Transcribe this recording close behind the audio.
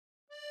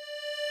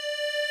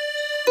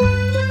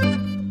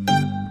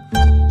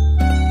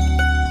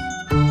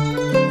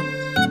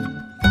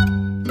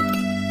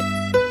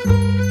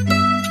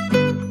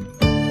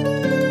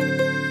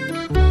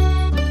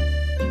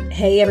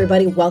Hey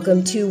everybody,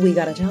 welcome to We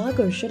Gotta Talk,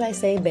 or should I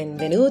say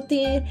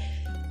benvenuti.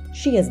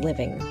 She is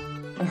living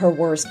her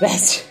worst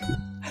best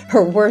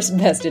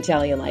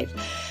Italian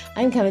life.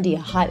 I'm coming to you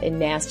hot and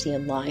nasty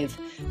and live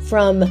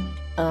from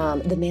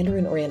the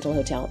Mandarin Oriental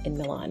Hotel in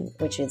Milan,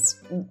 which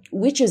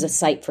is a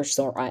sight for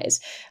sore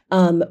eyes.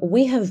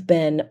 We have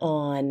been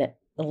on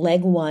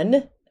leg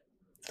one,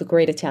 the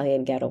Great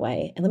Italian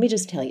Getaway, and let me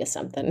just tell you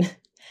something.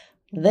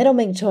 They don't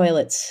make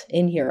toilets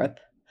in Europe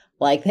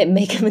like they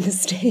make them in the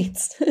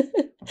States.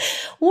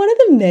 One of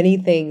the many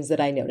things that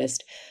I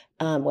noticed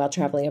while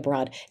traveling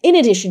abroad, in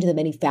addition to the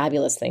many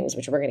fabulous things,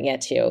 which we're going to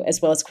get to,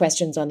 as well as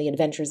questions on the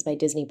Adventures by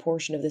Disney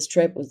portion of this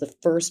trip, was the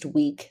first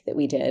week that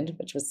we did,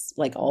 which was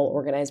like all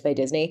organized by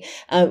Disney.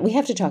 We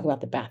have to talk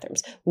about the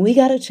bathrooms. We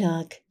got to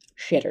talk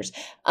shitters.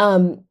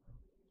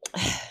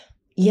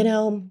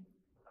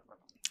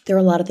 There are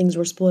a lot of things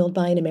we're spoiled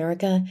by in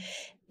America,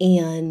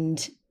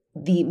 and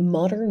the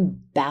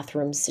modern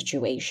bathroom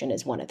situation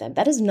is one of them.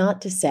 That is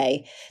not to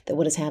say that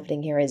what is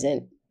happening here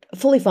isn't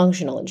fully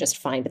functional and just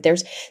fine, but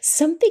there's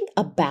something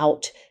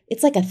about,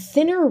 it's like a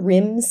thinner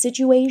rim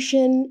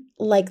situation,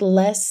 like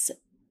less,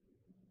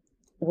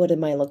 what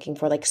am I looking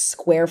for? Like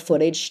square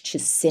footage to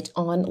sit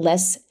on,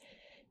 less,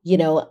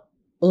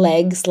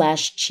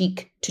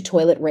 leg/cheek to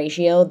toilet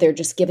ratio. They're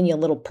just giving you a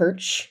little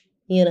perch.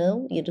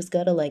 You just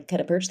gotta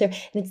kind of perch there.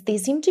 And they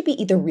seem to be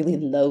either really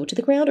low to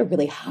the ground or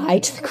really high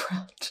to the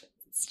ground.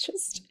 It's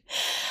just,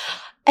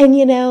 and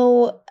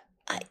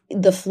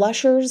the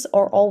flushers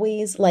are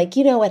always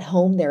at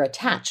home, they're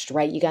attached,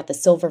 right? You got the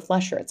silver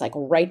flusher. It's like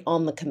right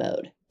on the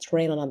commode. It's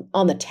right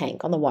on the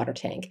tank, on the water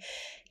tank.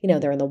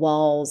 They're in the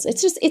walls.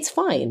 It's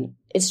fine.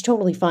 It's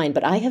totally fine.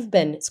 But I have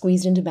been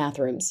squeezed into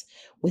bathrooms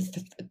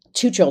with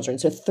two children,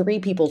 so 3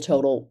 people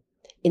total,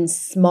 in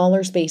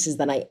smaller spaces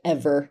than I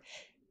ever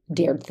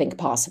dared think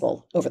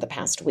possible over the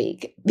past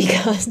week.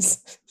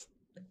 Because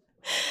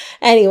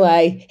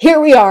anyway, here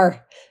we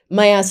are.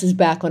 My ass is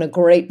back on a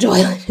great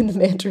toilet in the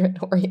Mandarin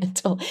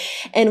Oriental.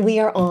 And we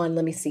are on,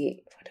 let me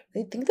see,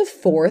 I think the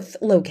 4th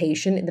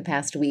location in the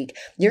past week.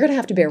 You're going to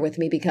have to bear with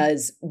me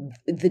because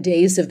the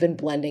days have been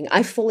blending.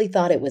 I fully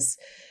thought it was,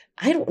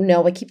 I don't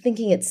know, I keep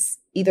thinking it's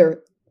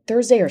either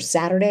Thursday or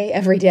Saturday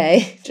every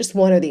day, just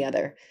one or the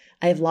other.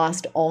 I have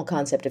lost all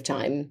concept of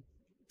time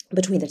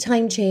between the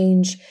time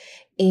change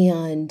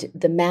and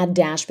the mad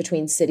dash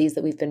between cities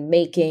that we've been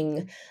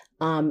making.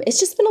 It's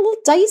just been a little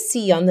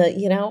dicey on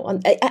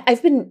the,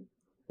 I've been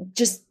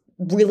just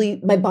really,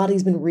 my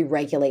body's been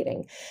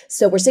re-regulating.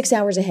 So we're 6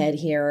 hours ahead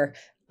here.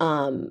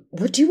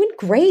 We're doing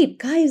great,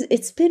 guys.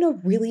 It's been a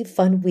really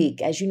fun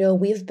week. As you know,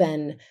 we've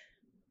been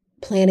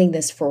planning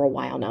this for a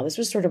while now. This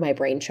was sort of my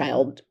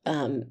brainchild,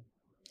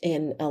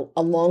 in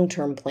a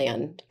long-term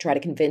plan to try to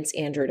convince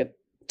Andrew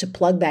to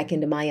plug back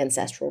into my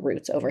ancestral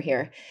roots over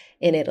here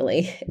in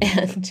Italy.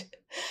 And,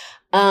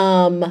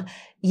 I'm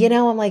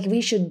like,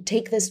 we should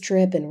take this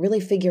trip and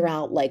really figure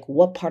out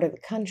what part of the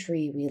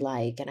country we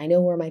like. And I know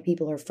where my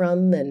people are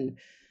from and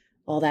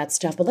all that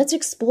stuff, but let's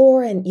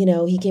explore. And,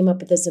 he came up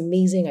with this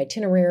amazing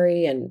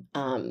itinerary. And,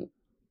 I'm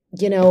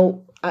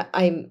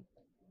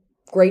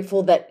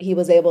grateful that he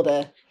was able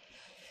to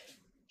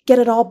get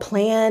it all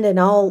planned and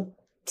all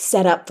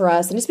set up for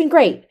us. And it's been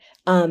great.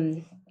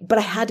 But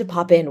I had to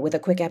pop in with a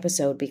quick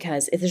episode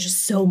because there's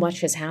just so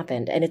much has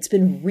happened, and it's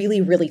been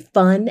really, really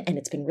fun, and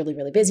it's been really,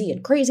 really busy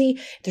and crazy.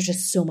 There's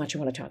just so much I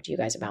want to talk to you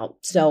guys about.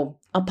 So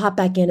I'll pop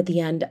back in at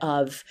the end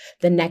of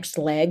the next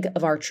leg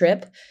of our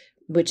trip,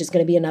 which is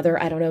going to be another,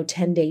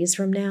 10 days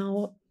from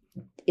now.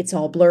 It's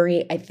all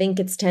blurry. I think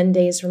it's 10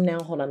 days from now.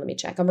 Hold on, let me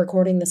check. I'm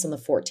recording this on the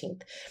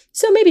 14th.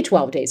 So maybe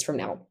 12 days from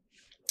now.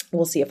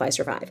 We'll see if I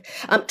survive.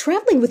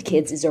 Traveling with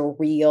kids is a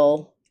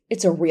real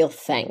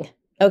thing.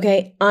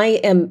 Okay,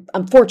 I'm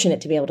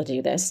fortunate to be able to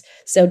do this.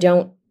 So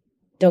don't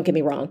get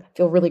me wrong. I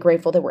feel really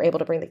grateful that we're able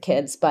to bring the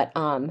kids, but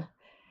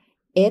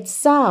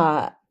it's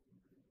oh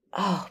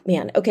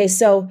man. Okay,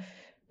 so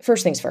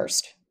first things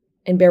first.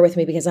 And bear with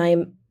me because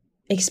I'm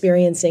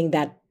experiencing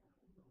that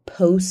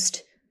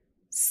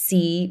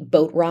post-sea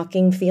boat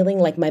rocking feeling,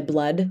 like my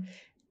blood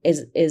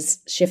is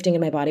shifting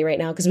in my body right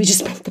now because we just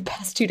spent the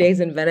past 2 days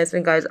in Venice,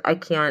 and guys, I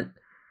can't.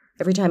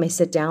 Every time I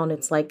sit down,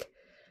 it's like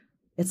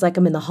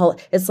I'm in the hull.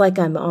 It's like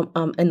I'm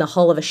in the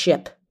hull of a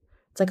ship.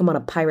 It's like I'm on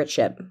a pirate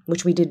ship,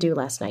 which we did do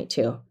last night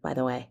too, by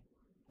the way.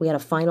 We had a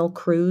final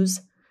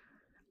cruise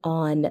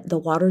on the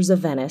waters of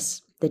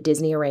Venice that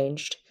Disney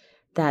arranged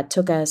that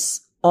took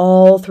us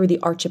all through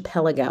the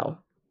archipelago.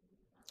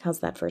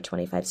 How's that for a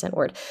 25-cent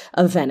word?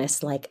 Of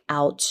Venice,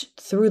 out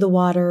through the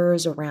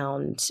waters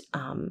around,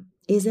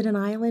 is it an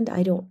island?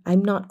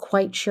 I'm not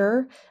quite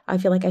sure. I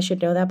feel like I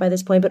should know that by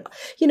this point, but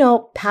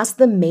past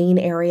the main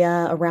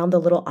area, around the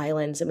little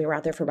islands, and we were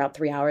out there for about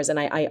 3 hours, and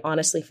I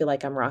honestly feel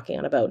like I'm rocking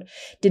on a boat.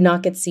 Did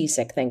not get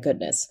seasick, thank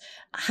goodness.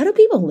 How do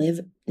people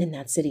live in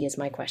that city is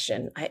my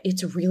question.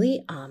 It's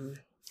really,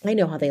 I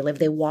know how they live.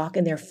 They walk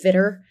and they're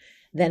fitter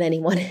than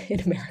anyone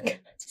in America.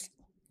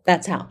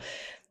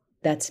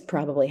 That's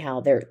probably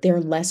how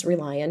they're less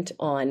reliant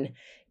on,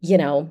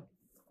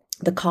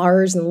 the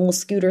cars and the little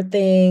scooter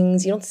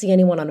things. You don't see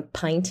anyone on a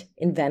pint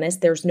in Venice.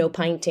 There's no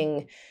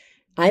pinting.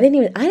 I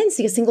didn't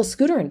see a single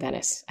scooter in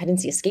Venice. I didn't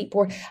see a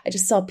skateboard. I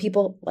just saw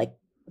people like,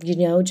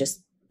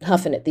 just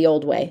huffing it the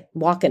old way,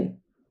 walking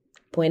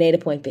point A to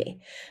point B.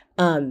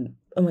 Oh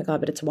my God,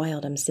 but it's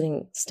wild. I'm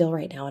sitting still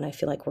right now and I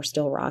feel like we're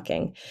still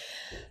rocking.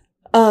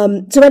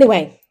 So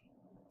anyway,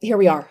 here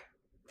we are.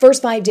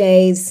 First 5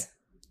 days,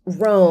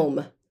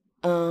 Rome,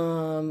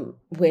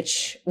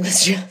 which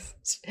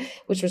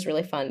was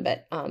really fun,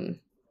 but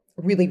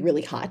really,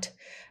 really hot.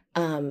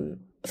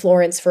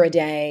 Florence for a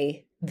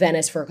day,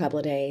 Venice for a couple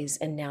of days,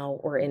 and now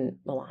we're in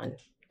Milan.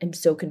 I'm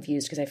so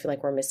confused because I feel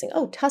like we're missing,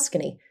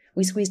 Tuscany.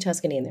 We squeezed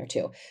Tuscany in there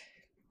too.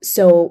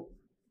 So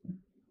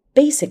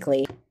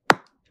basically,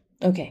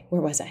 okay,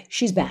 where was I?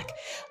 She's back.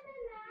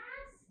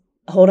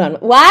 Hold on.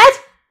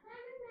 What?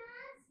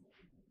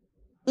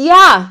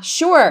 Yeah,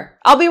 sure.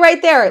 I'll be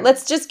right there.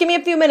 Let's just give me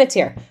a few minutes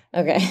here.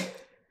 Okay.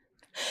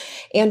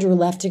 Andrew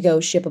left to go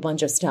ship a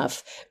bunch of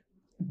stuff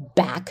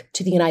back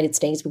to the United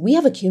States, but we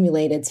have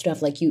accumulated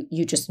stuff like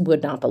you just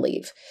would not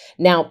believe.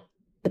 Now,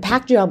 the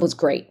pack job was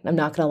great. I'm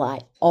not going to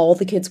lie. All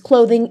the kids'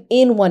 clothing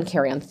in one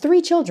carry-on.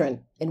 3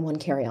 children in one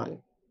carry-on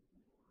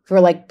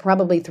for like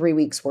probably 3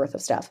 weeks worth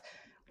of stuff.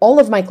 All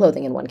of my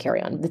clothing in one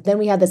carry-on. But then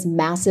we had this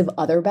massive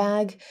other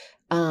bag.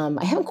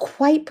 I haven't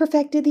quite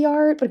perfected the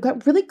art, but it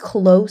got really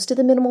close to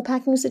the minimal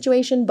packing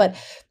situation. But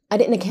I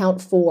didn't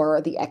account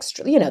for the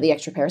extra, the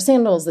extra pair of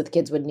sandals that the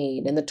kids would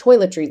need and the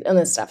toiletries and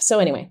this stuff. So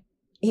anyway,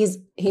 he's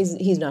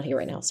not here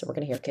right now, so we're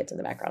gonna hear kids in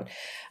the background.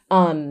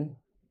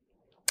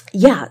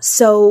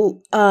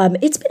 So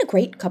it's been a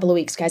great couple of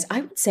weeks, guys.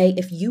 I would say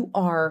if you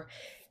are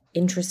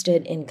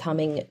interested in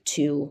coming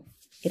to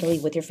Italy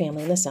with your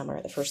family in the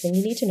summer, the first thing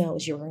you need to know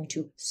is you're going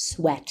to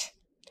sweat.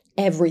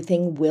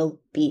 Everything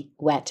will be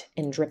wet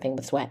and dripping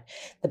with sweat.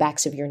 The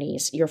backs of your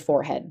knees, your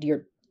forehead,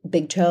 your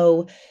big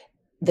toe,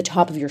 the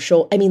top of your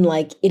shoulder. I mean,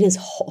 like, it is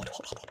hot.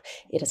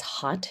 It is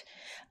hot.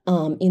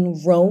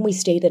 In Rome, we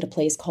stayed at a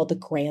place called the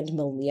Grand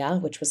Malia,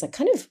 which was like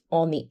kind of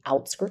on the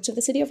outskirts of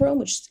the city of Rome,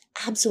 which is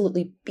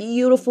absolutely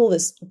beautiful.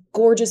 This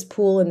gorgeous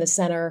pool in the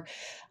center,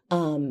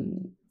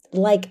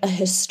 like a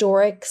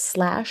historic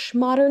 /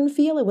 modern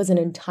feel. It was an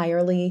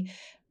entirely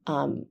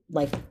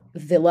like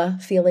villa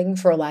feeling,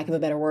 for lack of a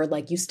better word.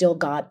 Like, you still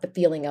got the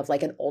feeling of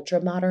like an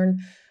ultra modern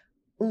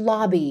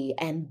lobby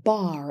and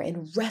bar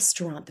and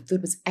restaurant. The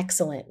food was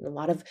excellent and a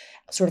lot of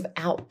sort of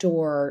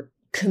outdoor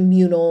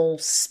communal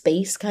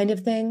space kind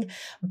of thing,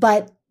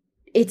 but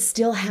it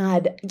still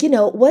had,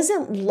 it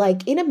wasn't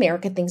like in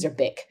America, things are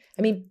big.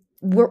 I mean,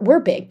 we're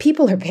big,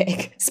 people are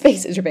big,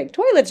 spaces are big,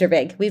 toilets are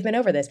big. We've been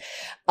over this.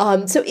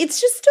 So it's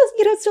just still,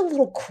 it's still a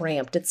little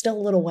cramped. It's still a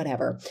little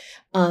whatever.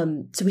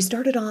 So we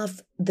started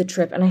off the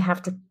trip, and I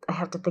have to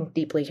think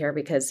deeply here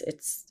because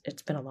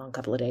it's been a long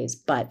couple of days,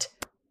 but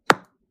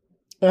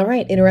all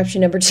right, interruption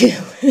number 2.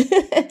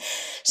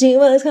 She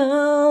was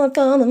calling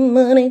for the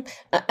money.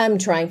 I'm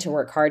trying to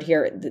work hard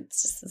here.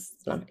 It's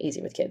not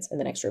easy with kids in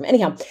the next room.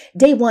 Anyhow,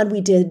 day 1,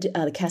 we did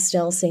the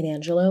Castel St.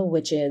 Angelo,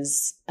 which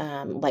is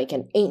like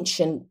an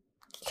ancient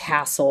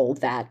castle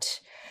that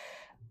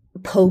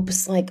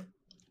popes, like,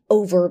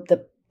 over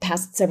the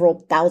past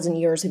several thousand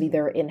years have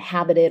either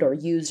inhabited or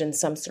used in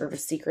some sort of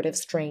secretive,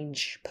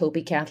 strange,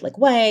 popey Catholic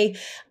way.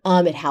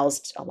 It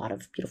housed a lot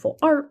of beautiful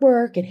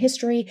artwork and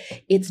history.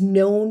 It's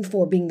known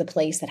for being the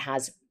place that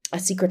has a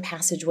secret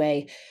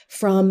passageway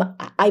from,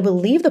 I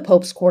believe, the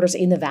Pope's quarters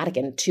in the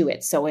Vatican to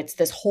it. So it's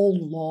this whole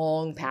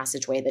long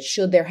passageway that,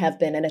 should there have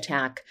been an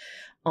attack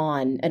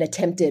on an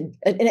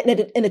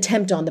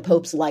attempt on the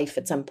Pope's life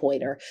at some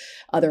point, or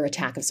other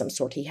attack of some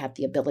sort, he had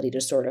the ability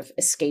to sort of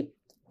escape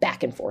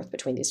back and forth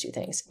between these two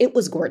things. It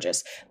was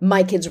gorgeous.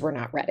 My kids were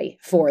not ready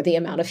for the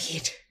amount of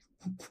heat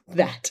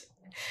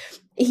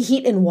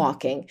and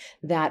walking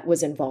that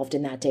was involved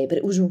in that day, but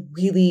it was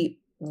really,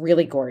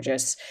 really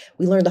gorgeous.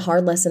 We learned the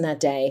hard lesson that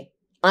day.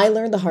 I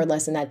learned the hard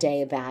lesson that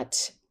day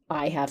that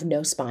I have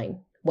no spine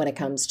when it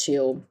comes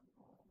to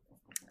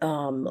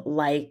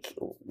like,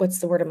 what's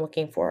the word I'm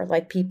looking for?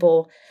 Like,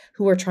 people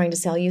who are trying to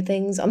sell you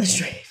things on the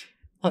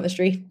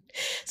street.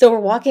 So we're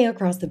walking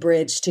across the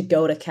bridge to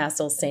go to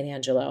Castle St.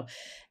 Angelo,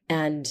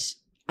 and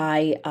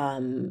I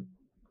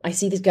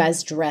see these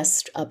guys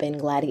dressed up in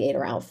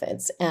gladiator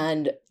outfits,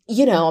 and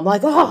I'm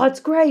like, oh, it's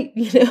great.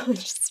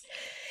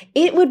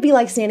 It would be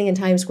like standing in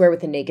Times Square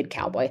with a naked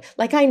cowboy.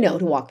 Like, I know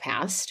to walk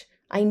past.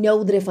 I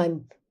know that if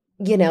I'm,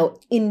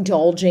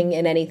 indulging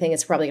in anything,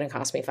 it's probably going to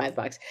cost me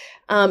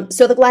 $5.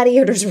 So the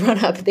gladiators run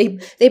up. They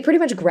pretty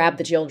much grab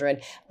the children.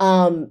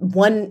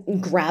 One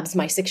grabs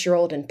my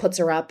 6-year-old and puts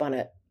her up on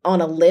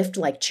a lift,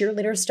 like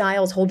cheerleader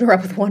styles, hold her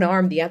up with one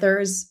arm. The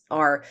other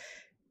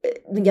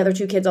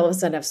 2 kids all of a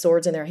sudden have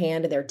swords in their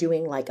hand, and they're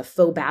doing like a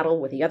faux battle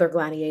with the other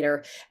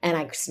gladiator. And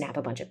I snap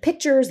a bunch of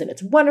pictures, and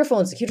it's wonderful.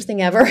 It's the cutest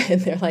thing ever.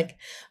 And they're like,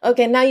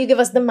 okay, now you give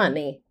us the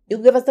money. You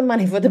give us the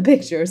money for the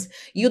pictures.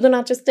 You do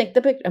not just take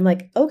the picture. I'm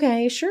like,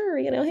 okay, sure.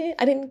 Hey,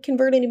 I didn't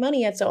convert any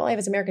money yet, so all I have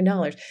is American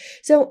dollars.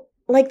 So,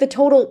 like the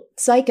total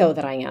psycho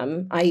that I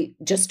am, I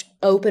just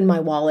opened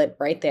my wallet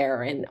right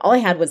there. And all I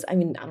had was, I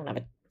don't have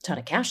ton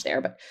of cash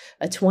there, but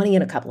a 20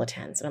 and a couple of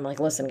tens. And I'm like,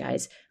 listen,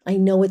 guys, I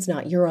know it's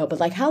not euro, but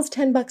like, how's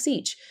 $10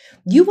 each?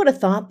 You would have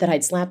thought that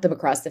I'd slapped them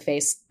across the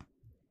face,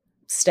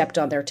 stepped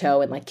on their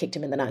toe, and like kicked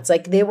him in the nuts.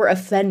 Like, they were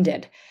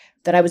offended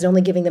that I was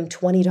only giving them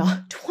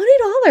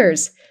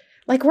 $20.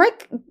 Like, where I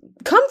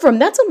come from,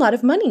 that's a lot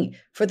of money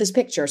for this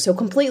picture. So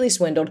completely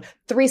swindled.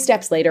 3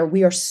 steps later,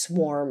 we are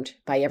swarmed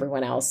by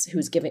everyone else who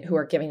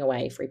are giving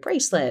away free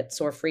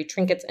bracelets or free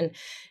trinkets. And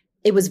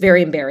it was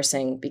very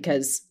embarrassing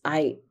because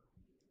I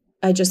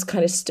just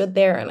kind of stood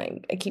there,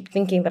 and I keep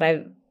thinking that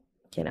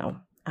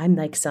I'm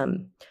like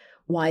some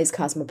wise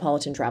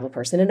cosmopolitan travel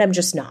person, and I'm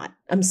just not.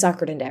 I'm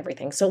suckered into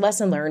everything. So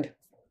lesson learned.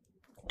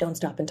 Don't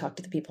stop and talk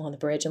to the people on the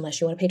bridge unless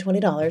you want to pay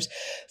 $20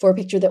 for a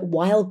picture that,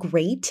 while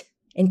great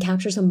and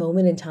captures a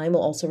moment in time,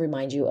 will also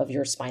remind you of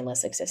your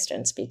spineless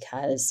existence,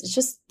 because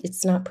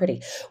it's not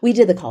pretty. We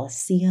did the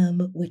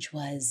Colosseum, which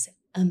was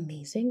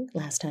amazing.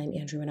 Last time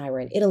Andrew and I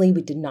were in Italy,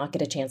 we did not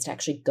get a chance to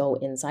actually go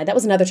inside. That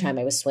was another time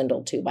I was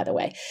swindled too, by the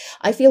way.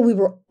 I feel we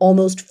were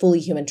almost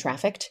fully human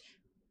trafficked.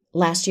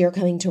 Last year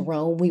coming to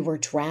Rome, we were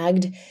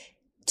dragged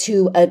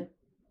to a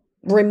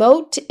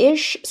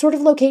remote-ish sort of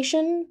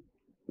location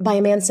by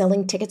a man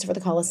selling tickets for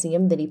the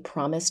Colosseum that he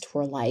promised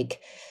were like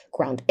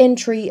ground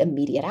entry,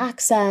 immediate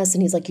access.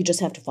 And he's like, you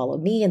just have to follow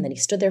me. And then he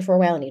stood there for a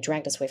while and he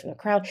dragged us away from the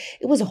crowd.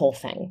 It was a whole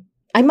thing.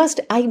 I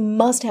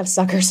must have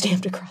sucker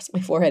stamped across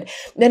my forehead.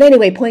 But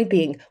anyway, point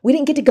being, we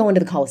didn't get to go into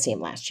the Colosseum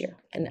last year.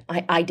 And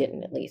I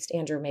didn't, at least.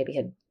 Andrew maybe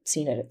had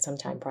seen it at some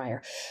time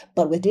prior.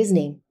 But with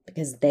Disney,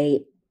 because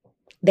they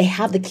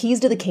have the keys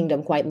to the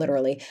kingdom, quite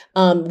literally,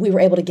 we were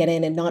able to get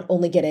in, and not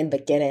only get in,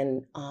 but get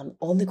in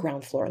on the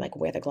ground floor, like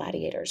where the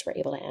gladiators were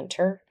able to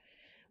enter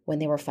when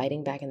they were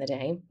fighting back in the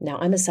day. Now,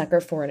 I'm a sucker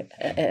for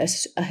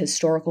a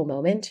historical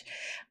moment.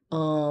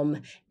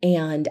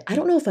 And I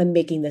don't know if I'm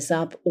making this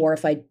up or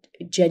if I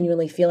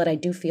genuinely feel it. I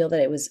do feel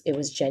that it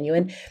was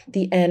genuine.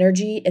 The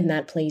energy in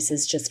that place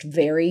is just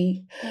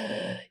very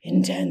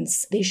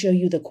intense. They show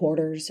you the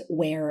quarters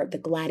where the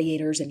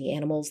gladiators and the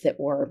animals that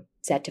were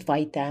set to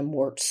fight them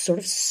were sort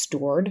of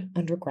stored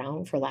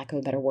underground, for lack of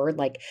a better word.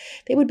 Like,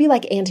 they would be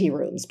like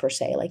anterooms per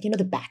se, like,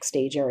 the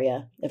backstage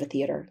area of a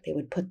theater. They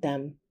would put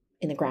them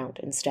in the ground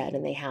instead,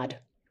 and they had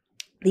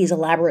these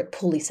elaborate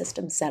pulley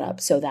systems set up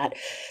so that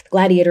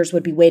gladiators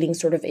would be waiting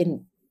sort of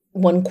in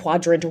one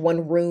quadrant or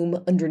one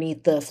room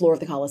underneath the floor of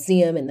the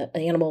Colosseum, and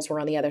the animals were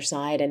on the other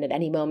side. And at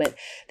any moment,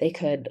 they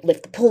could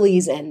lift the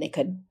pulleys and they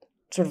could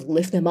sort of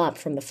lift them up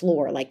from the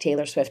floor, like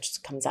Taylor Swift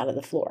just comes out of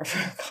the floor for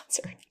a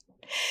concert.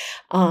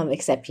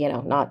 Except,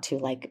 not to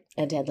like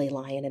a deadly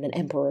lion and an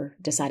emperor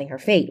deciding her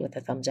fate with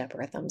a thumbs up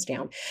or a thumbs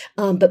down.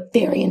 But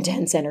very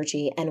intense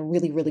energy and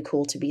really, really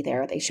cool to be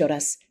there. They showed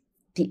us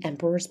the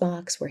emperor's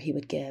box where he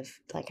would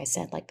give, like I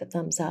said, like the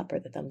thumbs up or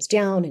the thumbs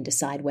down and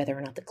decide whether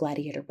or not the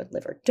gladiator would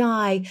live or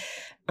die.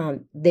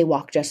 They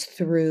walked us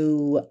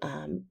through,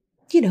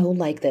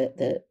 like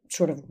the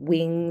sort of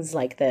wings,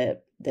 like the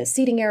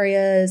seating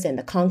areas and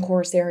the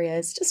concourse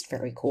areas. Just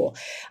very cool.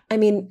 I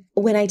mean,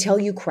 when I tell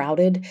you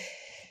crowded,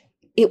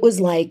 it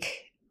was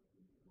like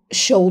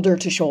shoulder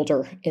to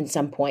shoulder in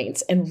some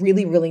points, and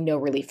really, really no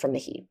relief from the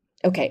heat.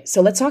 Okay,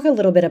 so let's talk a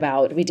little bit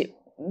about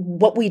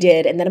what we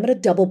did, and then I'm going to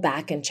double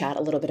back and chat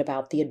a little bit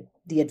about the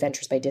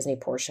Adventures by Disney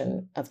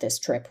portion of this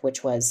trip,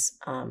 which was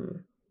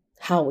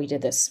how we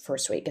did this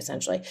first week,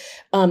 essentially.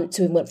 So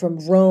we went from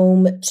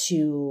Rome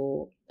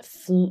to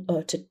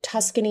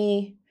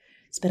Tuscany,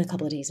 spent a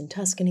couple of days in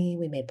Tuscany.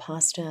 We made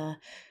pasta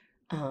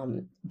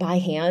by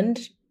hand.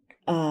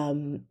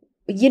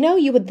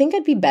 You would think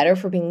I'd be better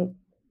for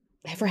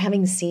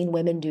having seen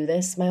women do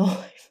this my whole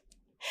life.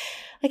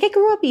 Like, I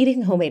grew up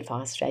eating homemade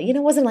pasta. It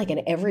wasn't like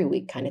an every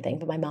week kind of thing,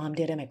 but my mom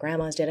did it, my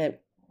grandma's did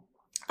it.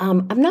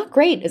 I'm not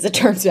great, as it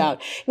turns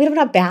out. I'm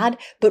not bad,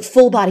 but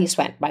full body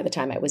sweat by the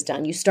time I was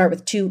done. You start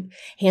with 2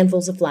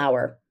 handfuls of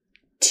flour,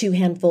 2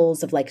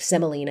 handfuls of like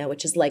semolina,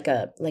 which is like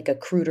a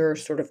cruder,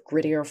 sort of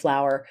grittier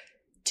flour,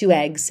 2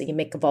 eggs. So you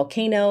make a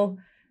volcano,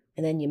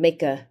 and then you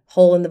make a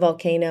hole in the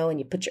volcano, and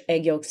you put your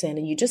egg yolks in,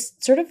 and you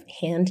just sort of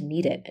hand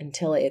knead it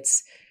until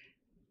it's,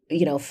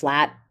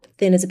 flat,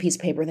 thin as a piece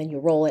of paper. Then you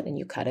roll it and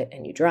you cut it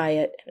and you dry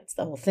it. And it's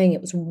the whole thing.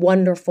 It was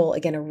wonderful.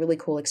 Again, a really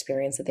cool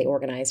experience that they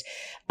organized.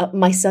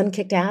 My son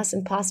kicked ass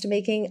in pasta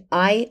making.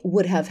 I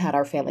would have had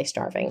our family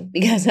starving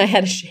because I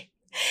had a shake.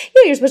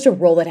 You're supposed to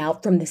roll it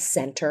out from the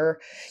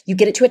center. You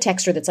get it to a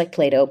texture that's like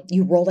Play-Doh.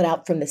 You roll it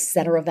out from the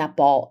center of that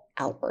ball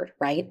outward,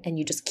 right? And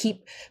you just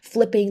keep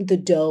flipping the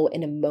dough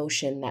in a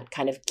motion that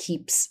kind of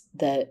keeps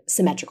the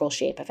symmetrical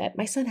shape of it.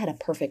 My son had a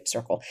perfect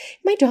circle.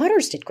 My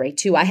daughters did great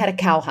too. I had a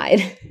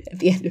cowhide at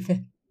the end of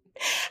it.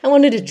 I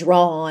wanted to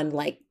draw on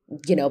like,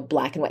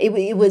 black and white.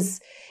 It was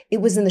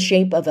in the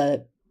shape of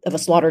a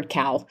slaughtered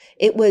cow.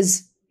 It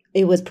was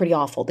pretty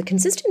awful. The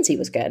consistency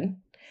was good.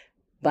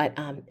 But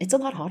it's a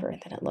lot hotter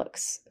than it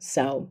looks.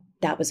 So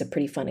that was a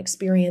pretty fun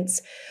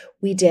experience.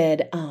 We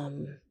did, I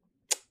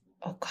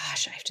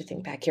have to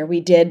think back here.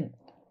 We did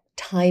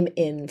time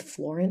in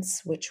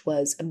Florence, which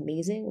was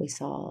amazing. We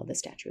saw the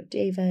Statue of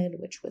David,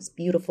 which was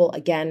beautiful.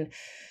 Again,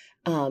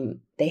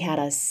 they had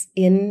us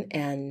in,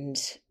 and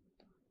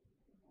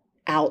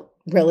out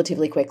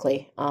relatively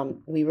quickly.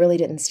 We really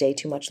didn't stay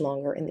too much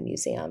longer in the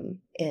museum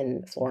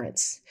in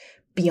Florence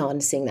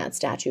beyond seeing that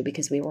statue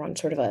because we were on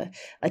sort of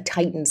a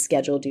tightened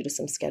schedule due to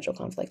some schedule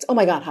conflicts. Oh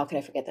my God, how could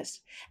I forget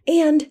this?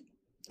 And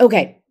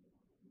okay,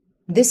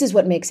 this is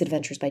what makes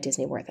Adventures by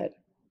Disney worth it.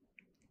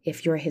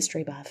 If you're a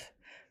history buff,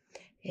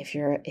 if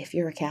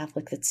you're a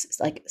Catholic that's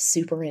like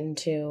super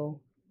into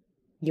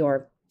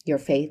your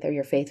faith or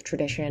your faith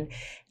tradition,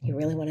 you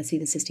really want to see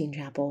the Sistine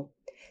Chapel,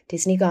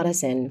 Disney got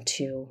us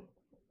into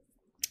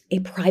a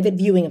private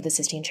viewing of the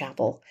Sistine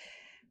Chapel,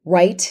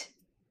 right?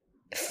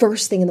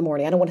 First thing in the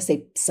morning. I don't want to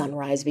say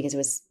sunrise because it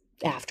was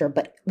after,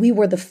 but we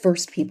were the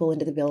first people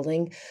into the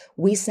building.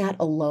 We sat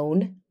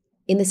alone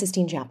in the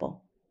Sistine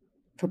Chapel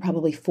for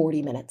probably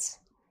 40 minutes,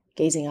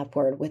 gazing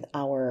upward with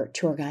our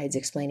tour guides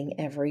explaining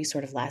every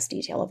sort of last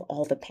detail of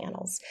all the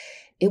panels.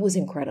 It was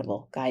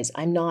incredible, guys.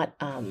 I'm not,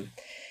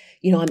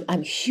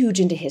 I'm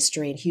huge into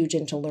history and huge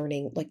into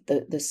learning like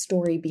the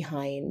story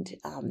behind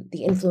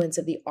the influence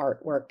of the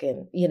artwork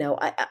and,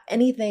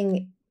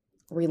 anything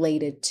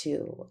related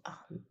to,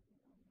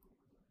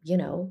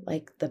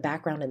 like the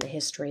background and the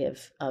history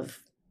of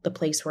the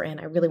place we're in.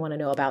 I really want to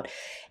know about.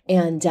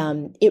 And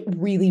it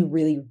really,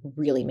 really,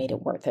 really made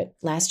it worth it.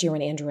 Last year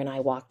when Andrew and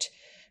I walked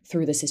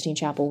through the Sistine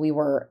Chapel, we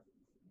were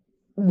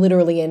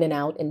literally in and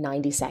out in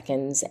 90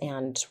 seconds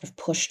and sort of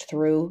pushed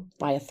through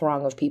by a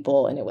throng of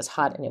people. And it was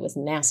hot and it was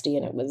nasty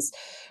and it was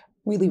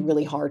really,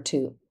 really hard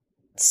to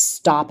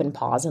stop and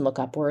pause and look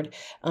upward.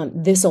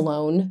 This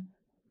alone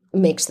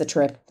makes the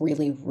trip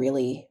really,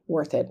 really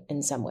worth it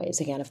in some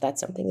ways. Again, if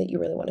that's something that you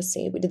really want to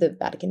see. We did the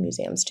Vatican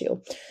museums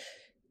too.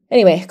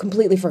 Anyway,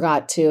 completely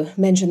forgot to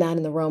mention that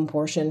in the Rome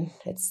portion.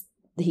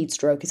 The heat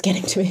stroke is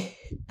getting to me.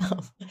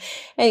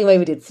 Anyway,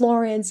 we did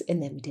Florence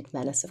and then we did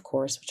Venice, of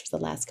course, which was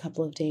the last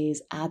couple of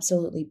days.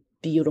 Absolutely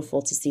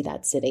beautiful to see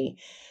that city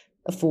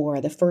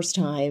for the first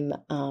time.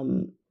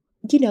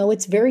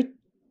 It's very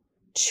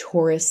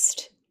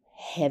tourist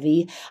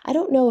heavy. I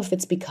don't know if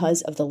it's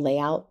because of the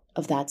layout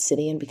of that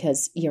city and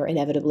because you're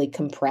inevitably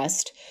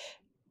compressed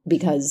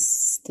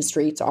because the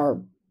streets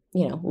are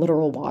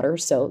literal water.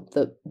 So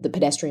the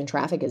pedestrian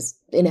traffic is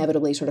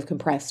inevitably sort of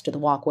compressed to the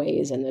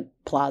walkways and the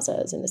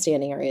plazas and the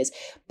standing areas,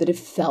 that it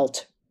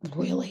felt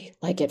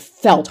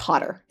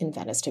hotter in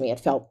Venice to me. It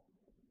felt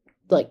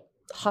like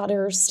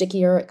hotter,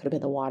 stickier. It could have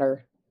been the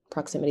water,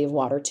 proximity of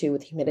water too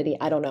with humidity.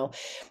 I don't know.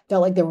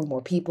 Felt like there were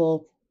more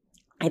people.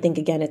 I think,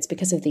 again, it's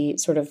because of the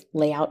sort of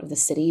layout of the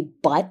city.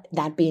 But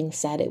that being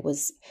said, it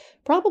was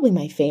probably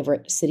my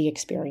favorite city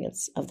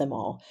experience of them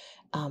all.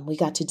 We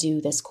got to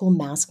do this cool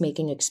mask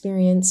making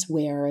experience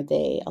where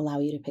they allow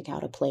you to pick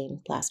out a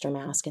plain plaster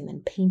mask and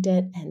then paint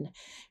it. And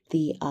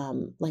the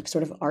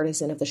sort of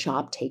artisan of the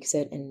shop takes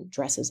it and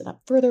dresses it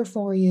up further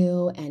for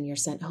you. And you're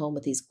sent home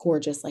with these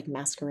gorgeous like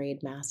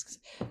masquerade masks.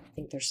 I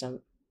think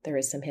there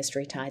is some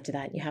history tied to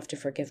that. You have to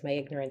forgive my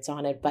ignorance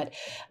on it. But,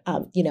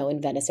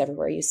 in Venice,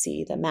 everywhere you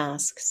see the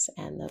masks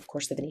and, of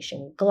course, the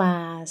Venetian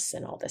glass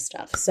and all this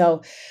stuff.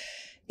 So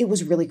it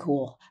was really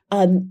cool.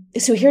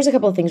 So here's a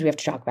couple of things we have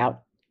to talk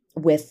about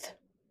with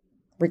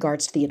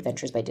regards to the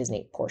Adventures by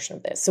Disney portion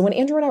of this. So when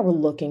Andrew and I were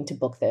looking to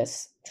book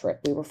this trip,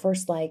 we were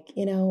first like,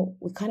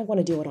 we kind of want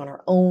to do it on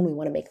our own. We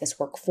want to make this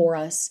work for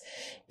us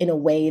in a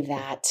way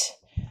that,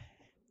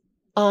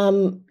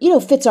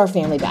 fits our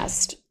family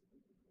best.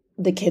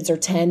 The kids are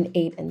 10,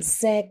 8, and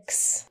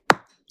 6.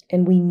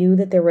 And we knew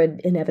that there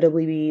would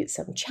inevitably be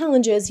some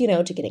challenges,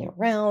 to getting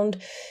around.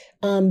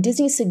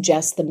 Disney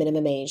suggests the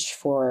minimum age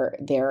for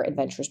their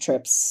adventures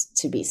trips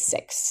to be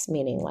 6,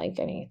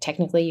 meaning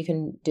technically you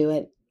can do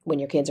it when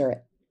your kids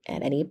are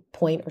at any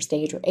point or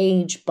stage or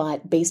age,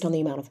 but based on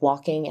the amount of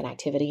walking and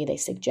activity, they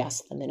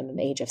suggest the minimum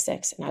age of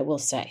 6. And I will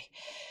say,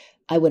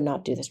 I would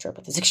not do this trip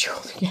with a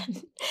 6-year-old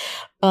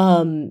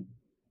again.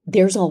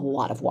 There's a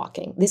lot of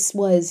walking. This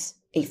was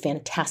a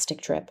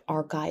fantastic trip.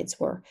 Our guides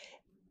were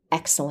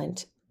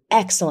excellent.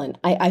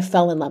 I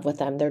fell in love with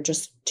them. They're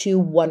just 2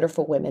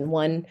 wonderful women.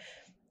 One,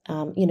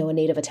 a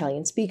native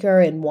Italian speaker,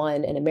 and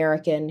one, an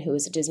American who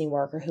is a Disney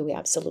worker who we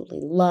absolutely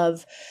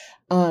love.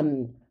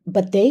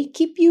 But they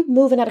keep you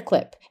moving at a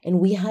clip. And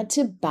we had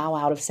to bow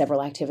out of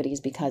several activities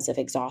because of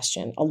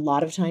exhaustion. A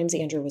lot of times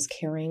Andrew was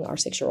carrying our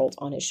 6-year-old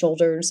on his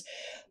shoulders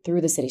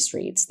through the city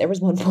streets. There was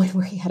one point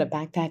where he had a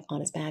backpack on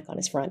his back, on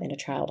his front, and a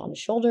child on his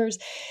shoulders.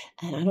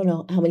 And I don't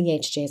know how many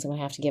HJs I'm going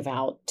to have to give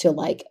out to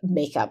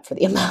make up for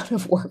the amount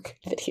of work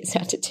that he's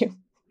had to do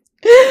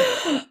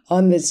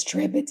on this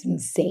trip. It's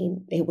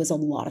insane. It was a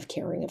lot of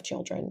carrying of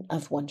children,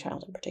 of one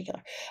child in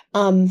particular.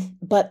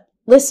 But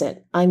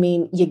listen,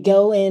 you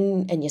go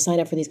in and you sign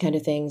up for these kind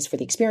of things, for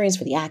the experience,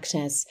 for the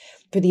access,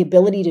 for the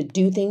ability to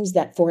do things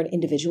that for an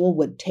individual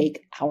would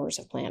take hours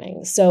of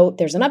planning. So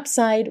there's an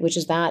upside, which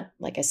is that,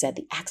 like I said,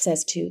 the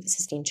access to the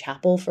Sistine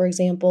Chapel, for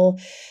example,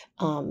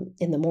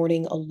 in the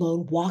morning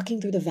alone, walking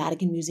through the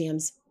Vatican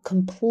museums,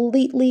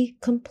 completely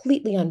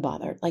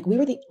unbothered. We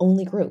were the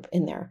only group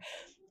in there.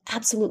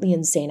 Absolutely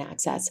insane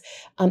access.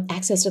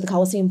 Access to the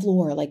Colosseum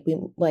floor,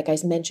 like I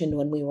mentioned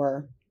when we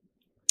were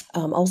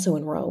also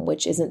in Rome,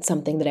 which isn't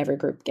something that every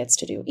group gets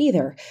to do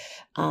either.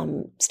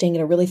 Staying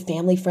in a really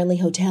family-friendly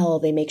hotel,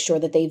 they make sure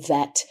that they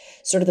vet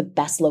sort of the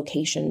best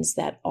locations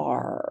that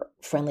are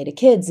friendly to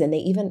kids, and they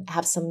even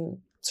have some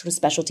sort of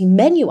specialty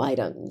menu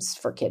items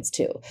for kids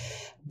too.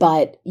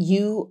 But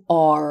you're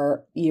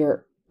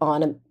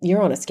on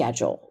a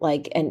schedule,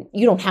 like, and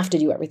you don't have to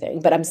do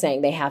everything, but I'm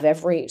saying they have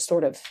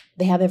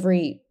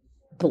every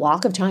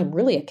block of time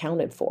really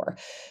accounted for.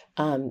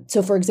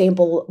 So for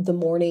example, the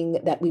morning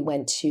that we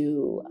went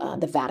to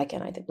the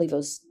Vatican, believe it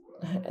was,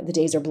 the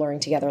days are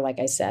blurring together, like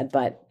I said,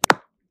 but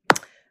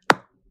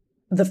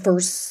the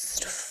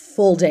first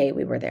full day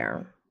we were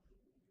there,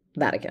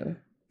 Vatican,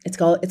 it's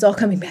all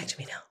coming back to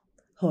me now.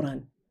 Hold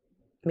on.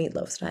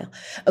 Meatloaf style.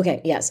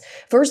 Okay. Yes.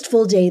 First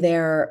full day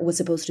there was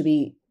supposed to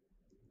be,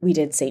 we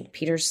did St.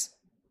 Peter's,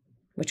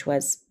 which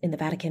was in the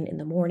Vatican in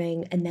the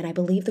morning. And then I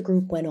believe the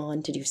group went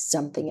on to do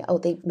something. Oh,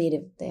 they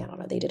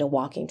did a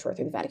walking tour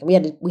through the Vatican.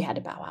 We had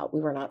to bow out.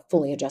 We were not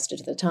fully adjusted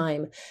to the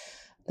time.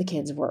 The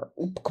kids were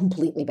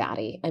completely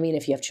batty. I mean,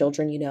 if you have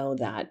children, you know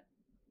that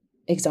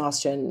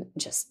exhaustion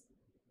just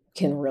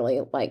can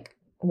really like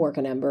work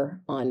an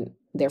ember on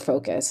their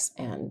focus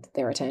and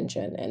their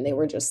attention. And they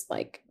were just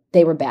like,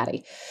 they were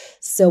batty.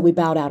 So we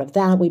bowed out of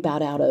that. We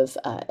bowed out of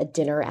a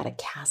dinner at a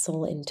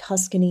castle in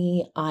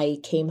Tuscany. I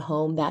came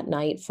home that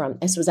night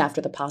this was after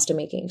the pasta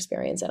making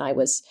experience, and I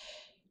was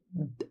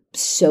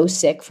so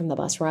sick from the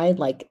bus ride.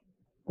 Like,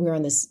 we were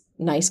on this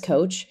nice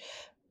coach,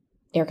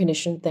 air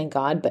conditioned, thank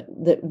God, but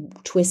the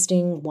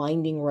twisting,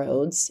 winding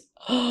roads.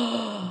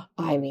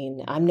 I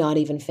mean, I'm not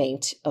even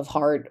faint of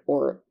heart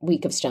or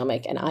weak of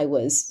stomach, and I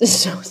was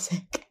so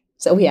sick.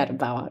 So we had to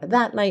bow out of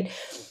that night.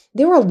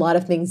 There were a lot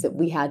of things that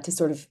we had to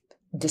sort of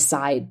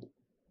decide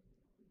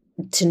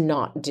to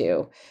not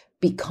do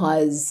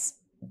because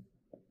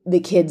the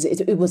kids,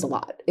 it was a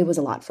lot. It was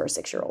a lot for a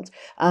 6-year-old.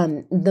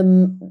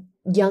 The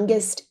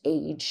youngest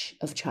age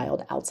of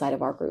child outside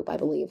of our group, I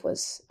believe,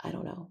 was,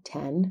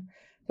 10.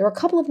 There were a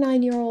couple of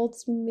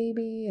 9-year-olds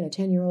maybe and a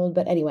 10-year-old,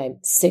 but anyway,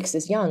 6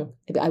 is young.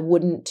 I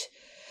wouldn't,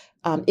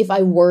 if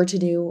I were to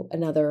do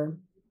another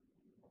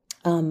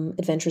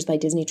Adventures by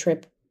Disney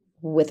trip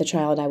with a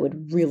child,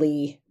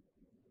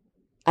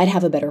 I'd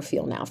have a better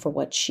feel now for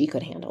what she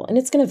could handle. And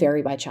it's going to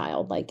vary by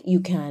child. Like, you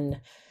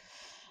can,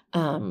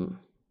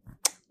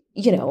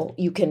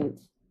 you can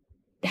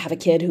have a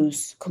kid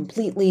who's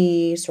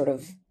completely sort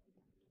of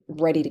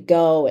ready to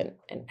go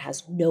and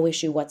has no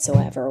issue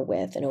whatsoever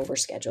with an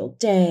overscheduled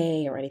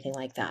day or anything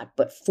like that.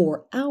 But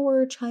for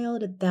our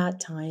child at that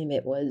time,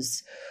 it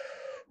was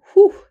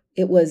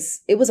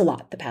a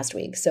lot the past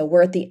week. So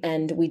we're at the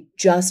end. We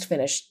just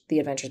finished the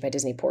Adventures by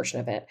Disney portion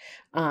of it.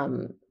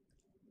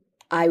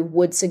 I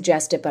would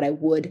suggest it, but I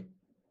would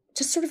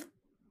just sort of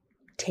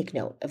take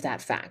note of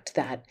that fact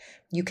that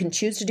you can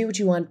choose to do what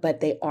you want, but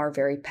they are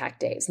very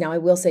packed days. Now, I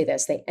will say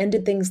this. They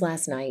ended things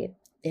last night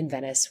in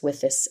Venice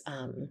with this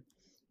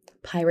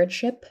pirate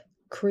ship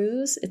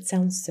cruise. It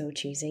sounds so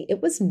cheesy.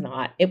 It was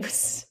not. It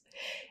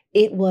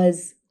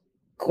was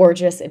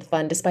gorgeous and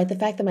fun, despite the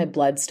fact that my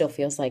blood still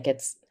feels like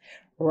it's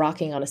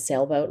rocking on a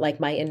sailboat.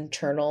 Like, my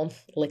internal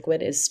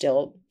liquid is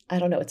still, I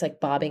don't know, it's like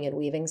bobbing and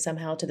weaving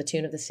somehow to the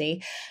tune of the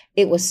sea.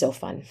 It was so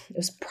fun. It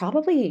was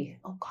probably,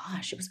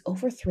 it was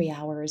over 3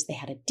 hours. They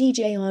had a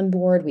DJ on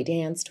board. We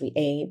danced, we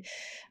ate,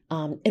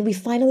 and we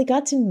finally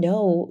got to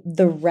know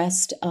the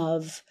rest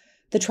of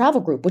the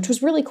travel group, which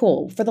was really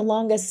cool. For the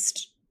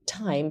longest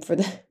time,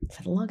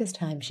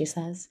 she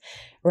says,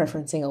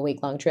 referencing a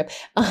week-long trip,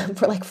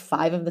 for like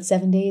 5 of the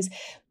 7 days,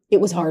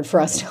 it was hard for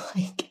us to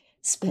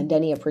spend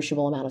any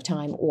appreciable amount of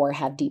time or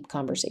have deep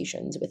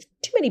conversations with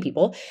too many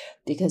people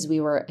because we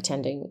were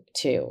attending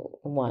to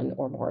one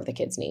or more of the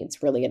kids'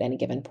 needs really at any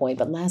given point.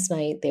 But last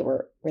night they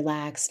were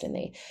relaxed and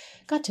they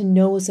got to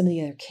know some of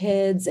the other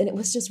kids. And it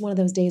was just one of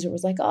those days where it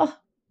was like,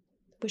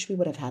 wish we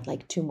would have had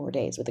like 2 more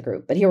days with the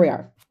group. But here we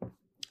are.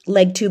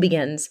 Leg 2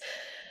 begins.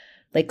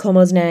 Lake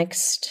Como's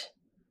next,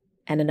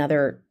 and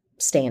another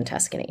stay in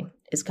Tuscany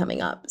is coming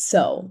up.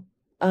 So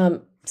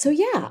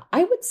yeah,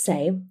 I would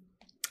say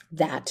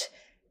that.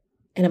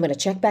 And I'm going to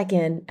check back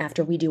in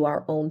after we do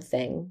our own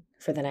thing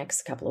for the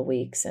next couple of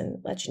weeks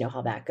and let you know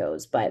how that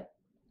goes. But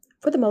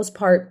for the most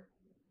part,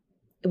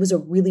 it was a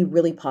really,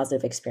 really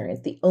positive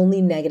experience. The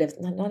only negative,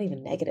 not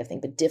even negative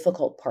thing, but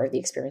difficult part of the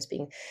experience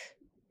being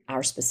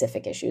our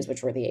specific issues,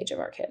 which were the age of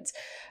our kids.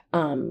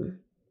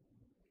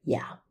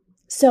 Yeah.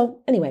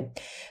 So anyway,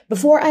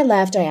 before I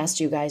left, I asked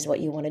you guys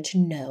what you wanted to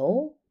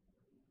know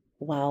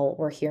while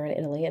we're here in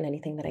Italy and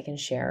anything that I can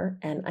share.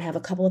 And I have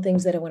a couple of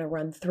things that I want to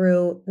run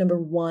through. Number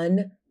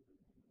 1,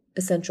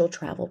 essential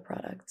travel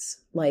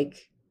products,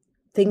 like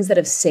things that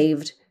have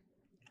saved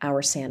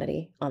our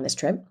sanity on this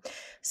trip.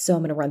 So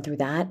I'm going to run through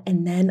that.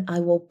 And then I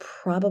will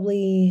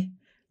probably,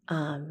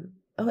 and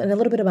a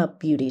little bit about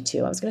beauty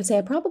too. I was going to say,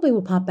 I probably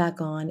will pop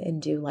back on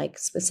and do like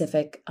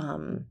specific,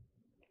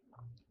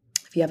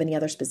 if you have any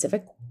other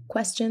specific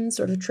questions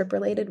sort of trip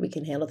related, we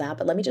can handle that.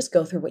 But let me just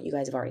go through what you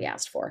guys have already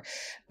asked for.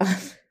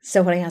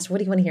 So when I asked, what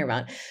do you want to hear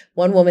about?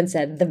 One woman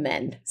said the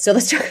men. So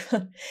let's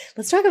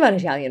talk about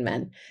Italian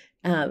men.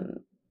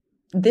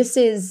 this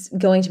is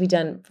going to be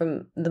done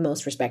from the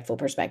most respectful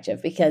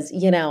perspective because,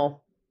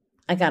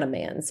 I got a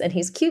man's and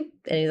he's cute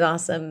and he's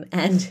awesome.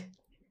 And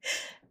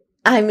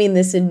I mean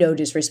this in no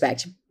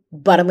disrespect,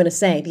 but I'm going to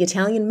say the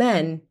Italian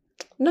men,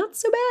 not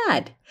so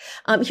bad.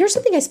 Here's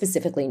something I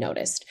specifically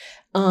noticed.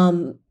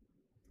 The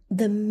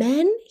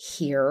men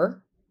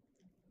here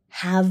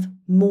have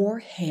more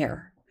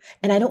hair,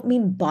 and I don't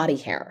mean body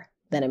hair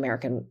than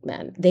American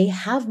men. They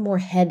have more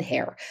head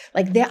hair.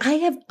 Like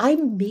I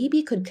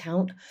maybe could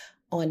count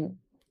on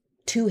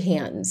two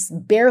hands,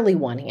 barely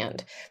one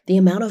hand, the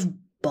amount of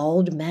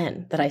bald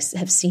men that I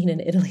have seen in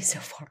Italy so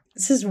far.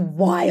 This is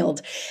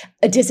wild.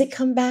 Does it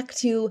come back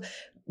to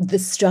the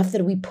stuff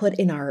that we put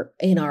in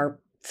our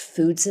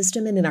food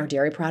system and in our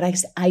dairy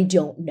products? I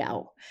don't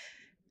know.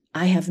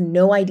 I have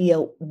no idea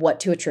what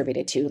to attribute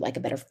it to, like a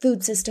better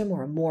food system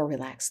or a more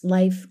relaxed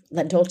life,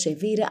 La Dolce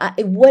Vita.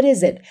 What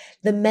is it?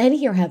 The men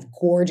here have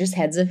gorgeous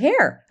heads of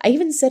hair. I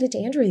even said it to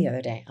Andrew the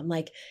other day. I'm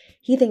like,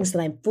 he thinks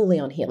that I'm fully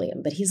on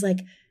helium, but he's like,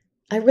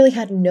 I really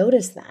hadn't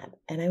noticed that.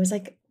 And I was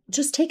like,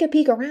 just take a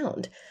peek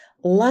around.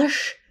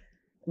 Lush,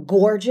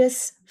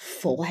 gorgeous,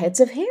 full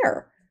heads of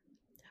hair.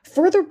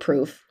 Further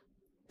proof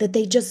that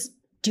they just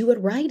do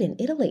it right in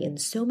Italy in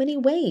so many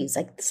ways.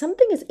 Like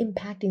something is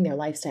impacting their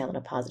lifestyle in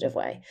a positive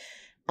way.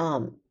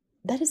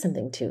 That is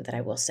something too that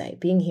I will say.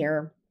 Being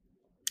here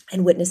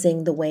and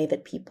witnessing the way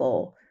that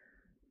people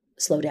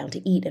slow down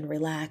to eat and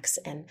relax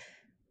and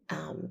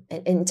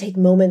take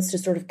moments to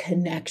sort of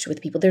connect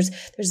with people. There's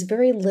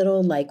very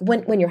little, like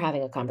when you're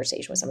having a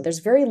conversation with someone, there's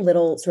very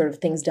little sort of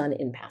things done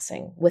in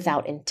passing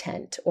without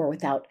intent or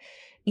without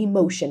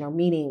emotion or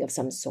meaning of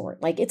some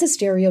sort. Like it's a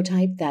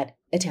stereotype that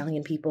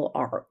Italian people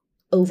are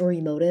over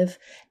emotive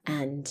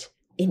and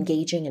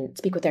engaging and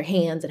speak with their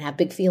hands and have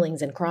big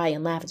feelings and cry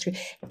and laugh and scream.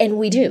 And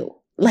we do.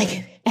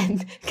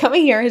 And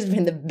coming here has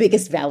been the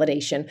biggest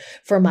validation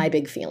for my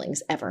big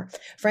feelings ever.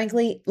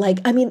 Frankly, we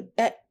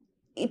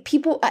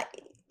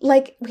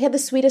had the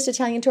sweetest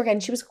Italian tour guide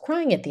and she was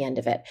crying at the end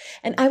of it.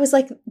 And I was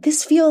like,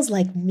 this feels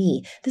like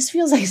me. This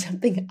feels like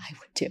something I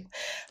would do.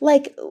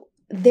 Like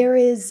there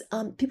is,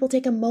 people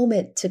take a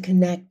moment to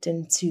connect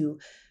and to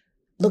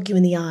look you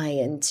in the eye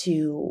and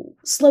to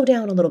slow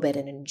down a little bit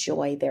and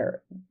enjoy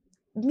their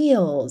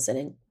meals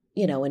and,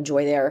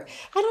 enjoy their,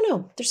 I don't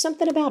know, there's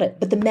something about it.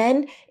 But the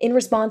men, in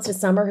response to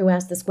Summer, who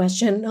asked this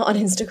question on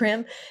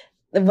Instagram,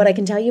 what I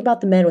can tell you about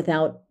the men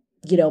without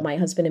my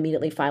husband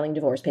immediately filing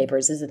divorce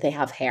papers is that they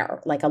have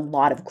hair, like a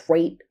lot of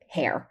great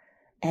hair.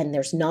 And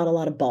there's not a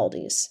lot of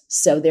baldies.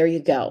 So there you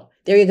go.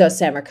 There you go,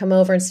 Summer. Come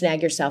over and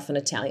snag yourself an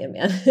Italian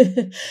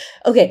man.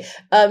 Okay.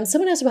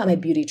 Someone asked about my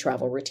beauty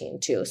travel routine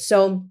too.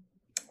 So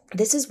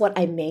this is what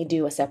I may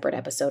do a separate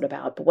episode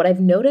about. But what I've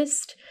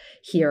noticed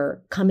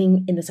here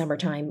coming in the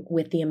summertime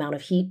with the amount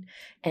of heat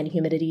and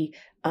humidity,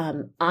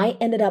 I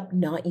ended up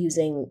not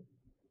using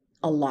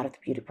a lot of the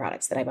beauty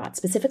products that I bought,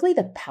 specifically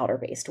the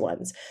powder-based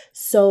ones.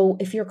 So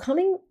if you're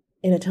coming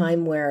in a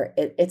time where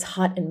it's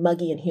hot and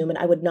muggy and humid,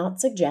 I would not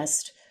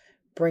suggest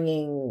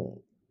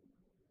bringing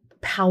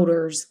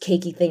powders,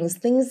 cakey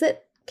things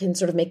that can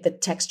sort of make the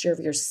texture of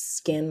your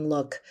skin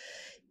look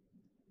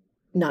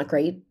not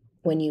great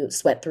when you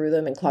sweat through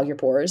them and clog your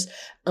pores.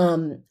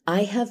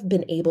 I have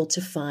been able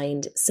to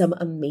find some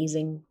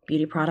amazing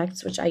beauty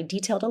products, which I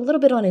detailed a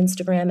little bit on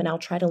Instagram, and I'll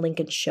try to link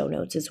in show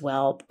notes as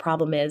well. The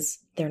problem is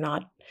they're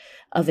not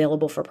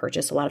available for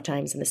purchase a lot of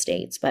times in the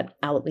States, but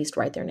I'll at least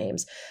write their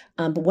names.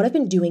 But what I've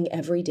been doing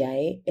every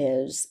day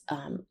is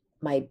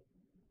my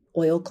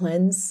oil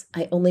cleanse.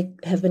 I only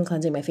have been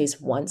cleansing my face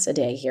once a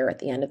day here at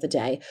the end of the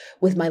day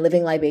with my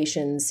Living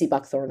Libations sea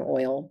buckthorn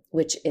oil,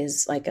 which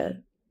is like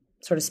a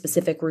sort of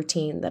specific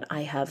routine that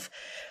I have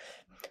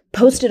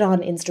posted on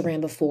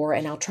Instagram before,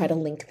 and I'll try to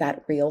link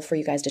that reel for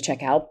you guys to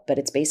check out. But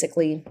it's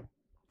basically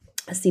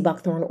a sea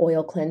buckthorn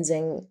oil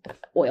cleansing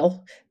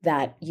oil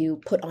that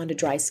you put onto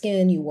dry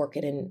skin, you work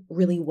it in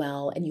really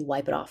well, and you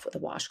wipe it off with a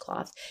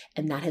washcloth.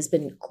 And that has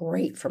been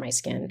great for my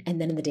skin.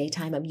 And then in the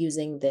daytime, I'm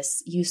using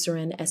this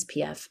Eucerin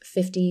SPF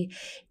 50.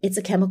 It's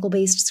a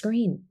chemical-based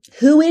screen.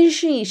 Who is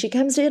she? She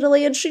comes to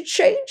Italy and she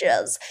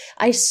changes.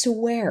 I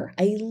swear,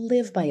 I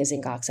live by a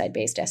zinc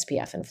oxide-based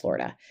SPF in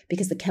Florida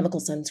because the chemical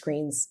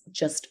sunscreens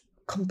just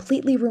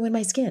completely ruin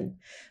my skin.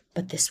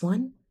 But this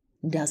one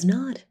does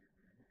not.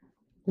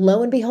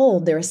 Lo and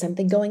behold, there is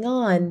something going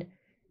on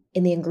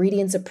in the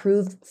ingredients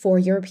approved for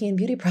European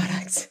beauty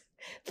products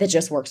that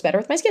just works better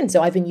with my skin.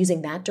 So I've been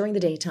using that during the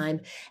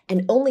daytime,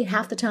 and only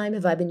half the time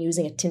have I been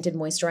using a tinted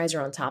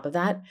moisturizer on top of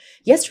that.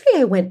 Yesterday,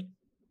 I went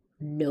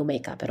no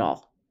makeup at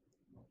all.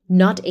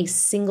 Not a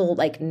single,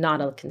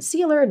 not a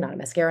concealer, not a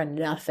mascara,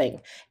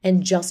 nothing.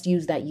 And just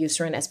used that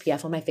Eucerin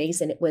SPF on my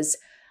face, and it was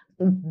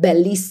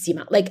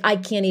bellissima. I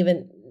can't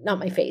even, not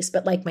my face,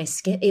 but my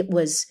skin, it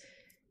was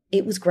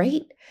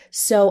great.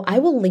 So I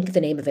will link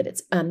the name of it.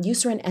 It's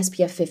Eucerin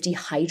SPF 50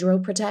 Hydro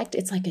Protect.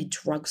 It's like a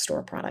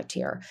drugstore product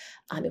here.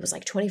 It was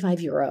like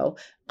 €25.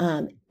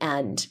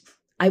 And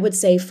I would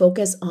say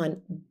focus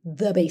on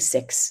the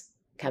basics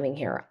coming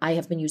here. I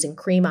have been using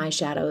cream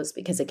eyeshadows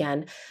because,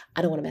 again,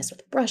 I don't want to mess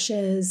with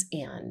brushes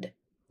and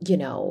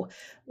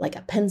like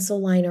a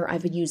pencil liner.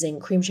 I've been using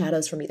cream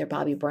shadows from either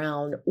Bobbi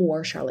Brown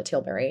or Charlotte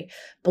Tilbury,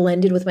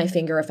 blended with my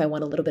finger if I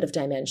want a little bit of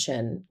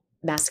dimension,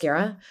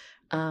 mascara,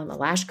 a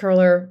lash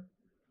curler,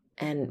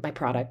 and my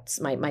products,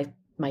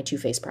 my Too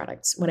Faced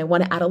products. When I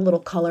want to add a little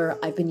color,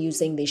 I've been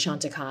using the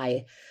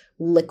Chantecaille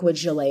liquid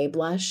gelée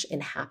blush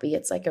in Happy.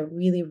 It's like a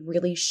really,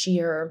 really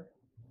sheer,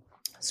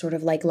 sort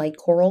of like light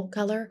coral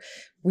color,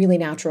 really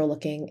natural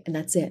looking, and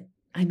that's it.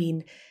 I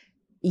mean,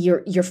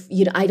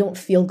 I don't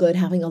feel good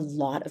having a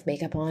lot of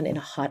makeup on in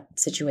a hot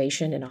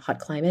situation, in a hot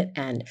climate,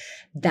 and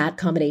that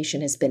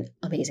combination has been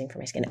amazing for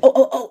my skin.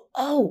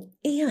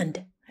 And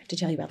I have to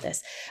tell you about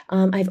this.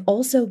 I've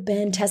also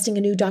been testing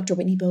a new Dr.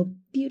 Whitney Bowe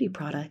beauty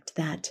product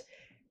that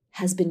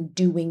has been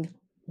doing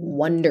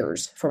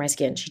wonders for my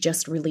skin. She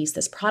just released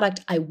this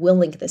product. I will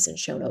link this in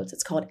show notes.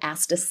 It's called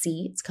Asta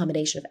C. It's a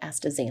combination of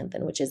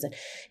astaxanthin, which is an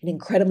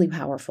incredibly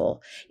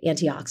powerful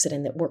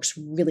antioxidant that works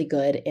really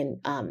good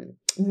in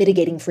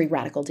mitigating free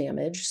radical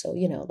damage. So,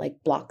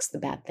 like blocks the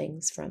bad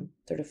things from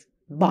sort of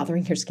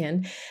bothering your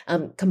skin,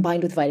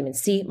 combined with vitamin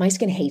C. My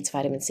skin hates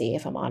vitamin C,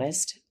 if I'm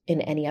honest,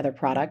 in any other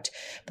product.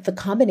 But the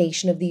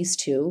combination of these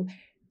two,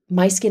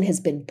 my skin has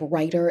been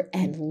brighter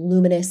and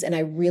luminous, and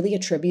I really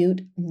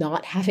attribute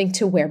not having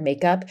to wear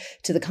makeup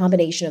to the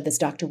combination of this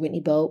Dr.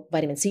 Whitney Bowe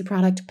vitamin C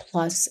product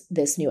plus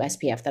this new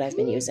SPF that I've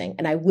been using.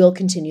 And I will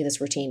continue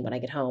this routine when I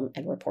get home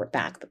and report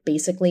back. But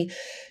basically,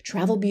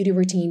 travel beauty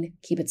routine,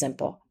 keep it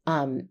simple.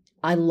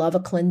 I love a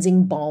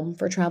cleansing balm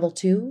for travel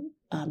too,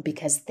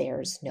 because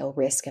there's no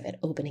risk of it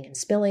opening and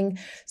spilling.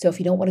 So if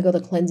you don't want to go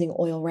the cleansing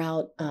oil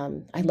route,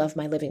 I love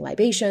my Living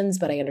Libations,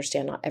 but I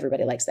understand not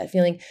everybody likes that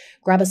feeling.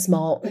 Grab a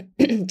small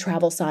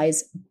travel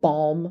size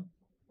balm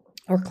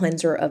or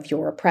cleanser of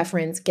your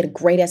preference. Get a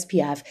great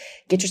SPF.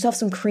 Get yourself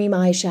some cream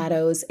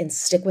eyeshadows and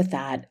stick with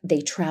that.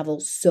 They travel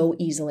so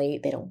easily.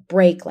 They don't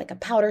break like a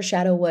powder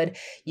shadow would.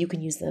 You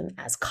can use them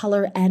as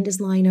color and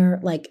as liner.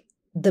 Like,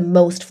 the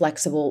most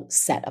flexible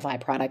set of eye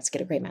products.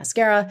 Get a great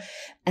mascara,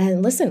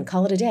 and listen,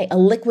 call it a day. A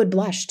liquid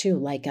blush too,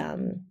 like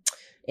in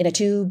a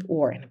tube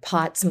or in a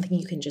pot, something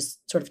you can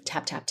just sort of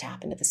tap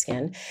into the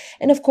skin.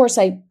 And of course,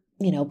 I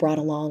brought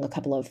along a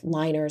couple of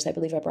liners. I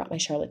believe I brought my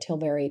Charlotte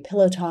Tilbury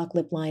Pillow Talk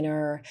lip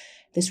liner,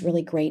 this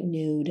really great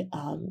nude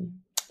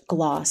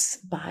gloss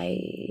by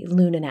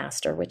Lune and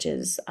Aster, which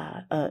is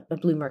a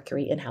Blue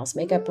Mercury in-house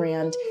makeup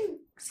brand.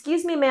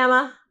 Excuse me,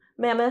 Mama,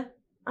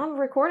 I'm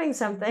recording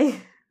something.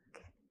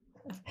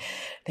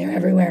 They're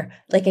everywhere.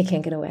 Like, I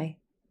can't get away.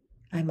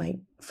 I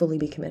might fully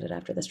be committed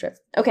after this trip.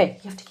 Okay,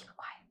 you have to keep it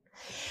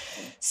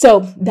quiet.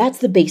 So that's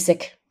the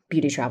basic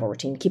beauty travel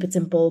routine. Keep it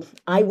simple.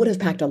 I would have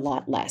packed a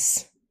lot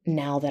less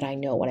now that I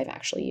know what I've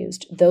actually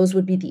used. Those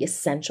would be the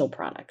essential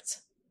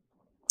products.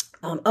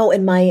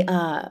 And my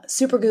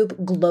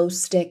Supergoop Glow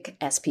Stick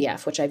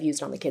SPF, which I've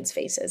used on the kids'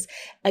 faces.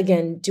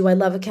 Again, do I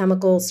love a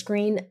chemical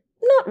screen?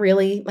 Not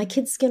really. My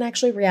kid's skin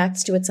actually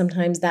reacts to it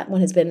sometimes. That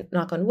one has been,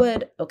 knock on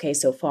wood, okay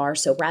so far.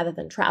 So rather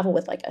than travel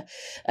with like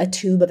a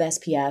tube of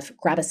SPF,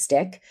 grab a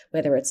stick,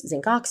 whether it's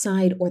zinc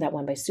oxide or that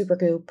one by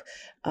Supergoop.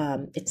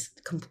 It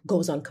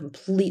goes on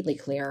completely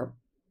clear.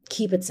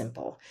 Keep it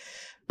simple.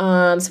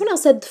 Someone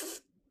else said,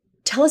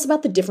 tell us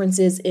about the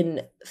differences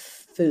in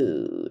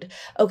food.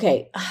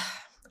 Okay,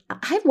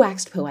 I've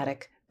waxed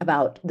poetic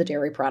about the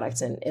dairy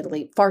products in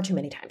Italy far too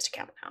many times to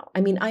count now.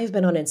 I mean, I've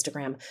been on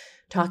Instagram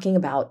talking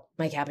about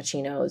my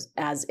cappuccinos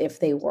as if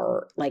they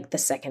were like the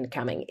second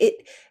coming.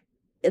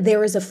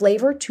 There is a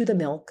flavor to the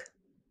milk,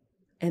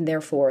 and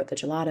therefore the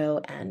gelato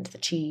and the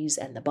cheese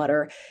and the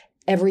butter,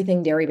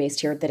 everything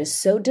dairy-based here, that is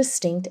so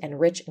distinct and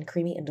rich and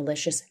creamy and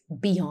delicious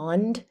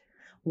beyond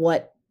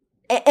what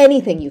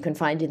anything you can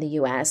find in the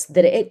US,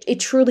 that it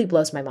truly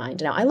blows my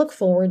mind. Now, I look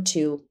forward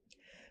to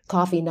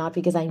coffee, not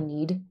because I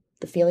need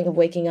the feeling of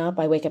waking up.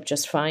 I wake up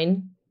just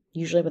fine,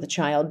 usually with a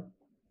child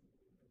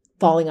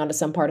falling onto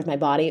some part of my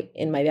body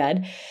in my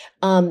bed.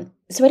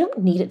 So I don't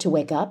need it to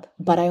wake up,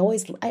 but I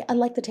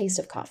like the taste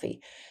of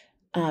coffee.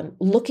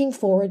 Looking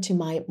forward to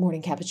my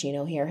morning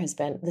cappuccino here has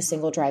been the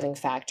single driving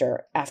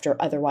factor after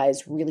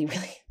otherwise really,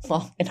 really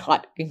long and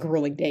hot and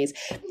grueling days.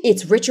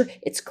 It's richer,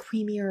 it's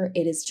creamier,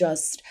 it is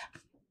just,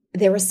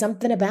 there was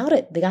something about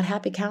it. They got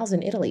happy cows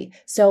in Italy.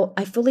 So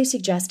I fully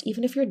suggest,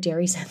 even if you're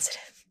dairy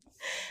sensitive,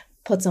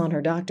 puts on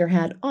her doctor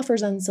hat,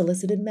 offers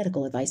unsolicited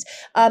medical advice.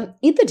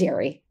 Eat the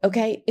dairy,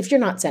 okay? If you're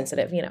not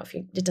sensitive,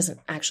 it doesn't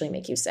actually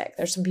make you sick.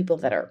 There's some people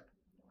that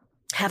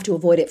have to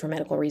avoid it for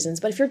medical reasons.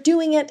 But if you're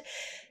doing it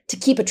to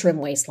keep a trim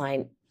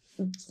waistline,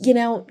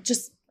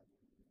 just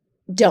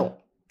don't,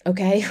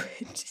 okay?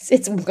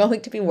 It's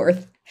going to be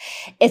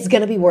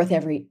worth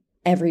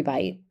every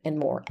bite and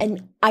more.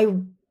 And I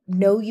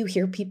know you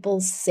hear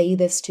people say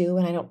this too,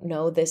 and I don't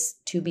know this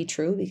to be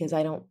true because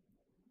I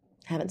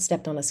haven't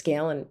stepped on a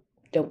scale and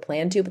don't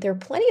plan to, but there are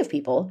plenty of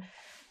people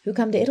who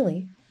come to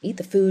Italy, eat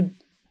the food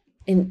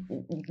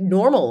in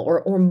normal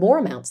or more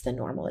amounts than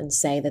normal, and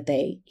say that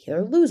they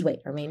either lose weight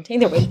or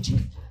maintain their weight.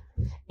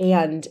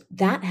 And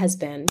that has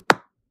been,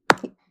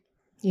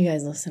 you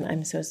guys listen,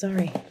 I'm so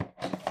sorry.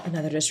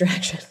 Another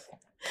distraction.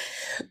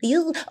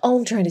 All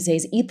I'm trying to say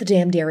is eat the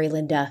damn dairy,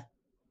 Linda.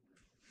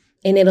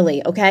 in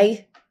Italy,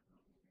 okay?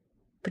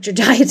 Put your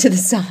diet to the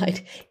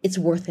side. It's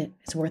worth it.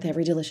 It's worth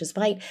every delicious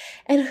bite.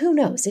 And who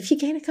knows, if you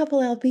gain a couple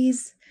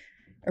lbs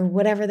or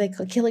whatever they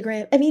call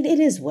kilogram, I mean, it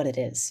is what it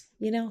is,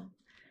 you know?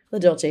 La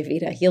Dolce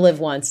Vita, you live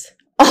once.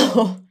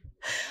 Oh,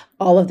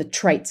 all of the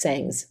trite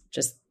sayings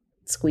just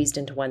squeezed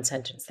into one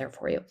sentence there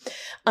for you.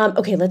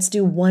 Okay, let's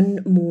do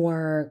one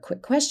more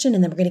quick question,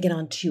 and then we're going to get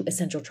on to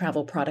essential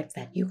travel products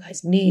that you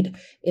guys need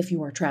if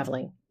you are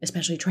traveling,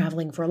 especially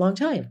traveling for a long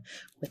time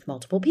with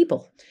multiple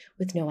people,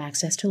 with no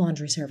access to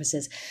laundry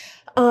services.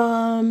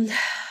 Oh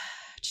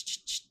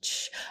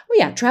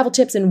yeah, travel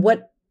tips and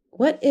what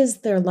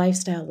is their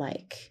lifestyle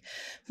like?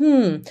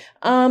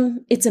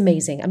 It's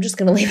amazing. I'm just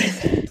going to leave it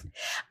at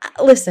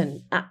that.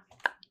 Listen,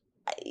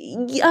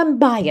 I'm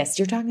biased.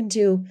 You're talking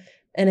to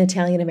an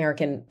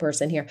Italian-American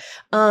person here.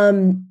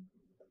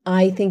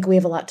 I think we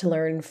have a lot to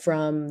learn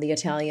from the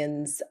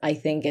Italians. I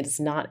think it's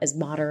not as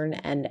modern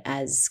and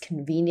as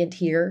convenient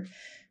here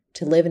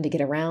to live and to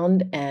get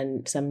around,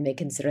 and some may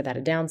consider that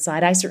a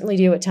downside. I certainly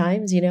do at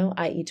times,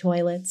 i.e.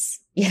 toilets,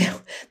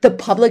 the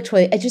public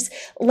toilet.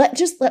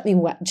 Let me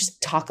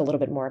talk a little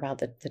bit more about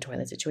the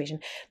toilet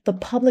situation. The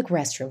public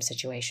restroom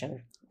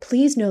situation.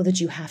 Please know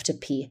that you have to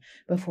pee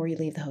before you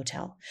leave the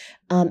hotel.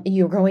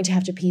 You're going to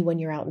have to pee when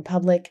you're out in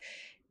public.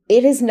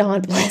 It is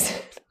not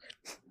pleasant.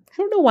 I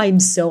don't know why I'm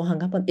so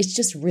hung up on it's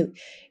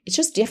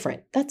just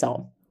different. That's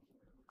all.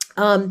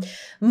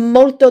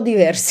 Molto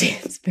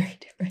diversi. It's very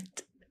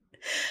different.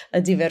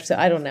 Diverso.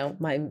 I don't know.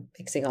 I'm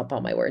mixing up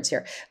all my words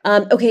here.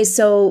 Okay,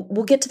 so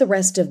we'll get to the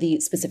rest of the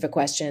specific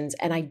questions.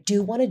 And I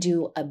do want to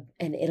do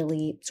an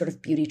Italy sort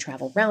of beauty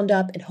travel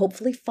roundup and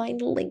hopefully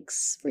find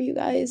links for you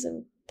guys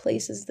and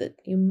places that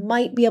you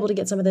might be able to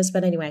get some of this.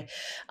 But anyway,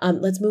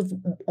 let's move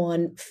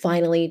on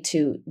finally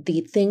to the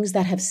things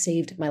that have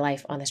saved my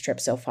life on this trip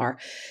so far.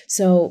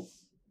 So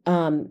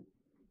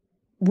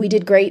we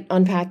did great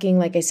unpacking.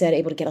 Like I said,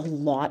 able to get a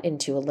lot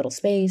into a little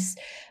space.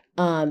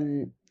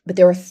 But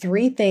there are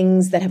 3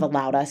 things that have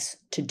allowed us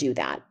to do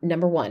that.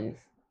 Number 1,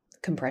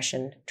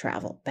 compression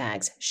travel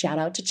bags. Shout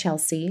out to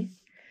Chelsea,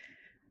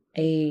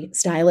 a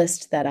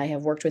stylist that I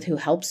have worked with who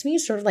helps me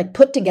sort of like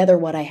put together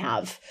what I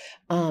have.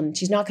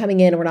 She's not coming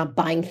in and we're not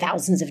buying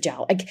thousands of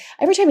gel. Like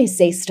every time I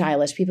say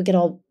stylish, people get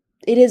all,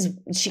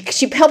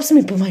 she helps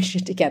me put my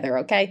shit together.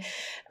 Okay.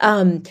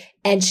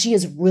 And she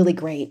is really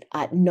great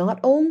at not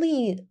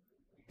only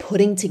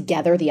putting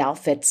together the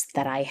outfits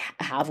that I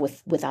have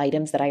with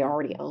items that I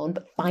already own,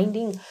 but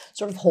finding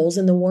sort of holes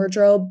in the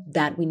wardrobe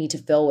that we need to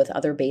fill with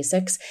other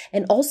basics.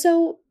 And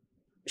also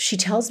she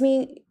tells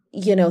me,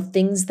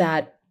 things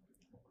that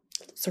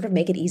sort of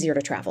make it easier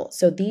to travel.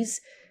 So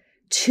these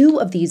 2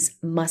 of these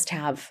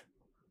must-have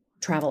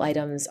travel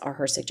items are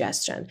her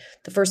suggestion.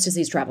 The first is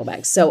these travel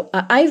bags. So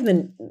I've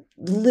been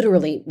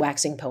literally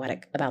waxing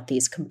poetic about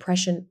these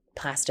compression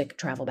plastic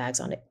travel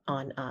bags on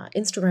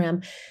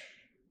Instagram.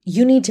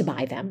 You need to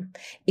buy them.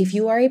 If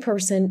you are a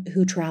person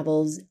who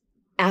travels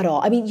at all,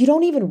 I mean, you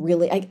don't even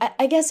really,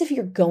 I guess if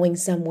you're going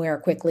somewhere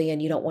quickly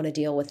and you don't want to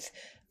deal with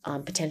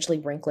potentially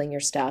wrinkling your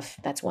stuff,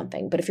 that's one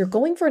thing. But if you're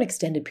going for an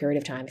extended period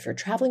of time, if you're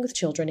traveling with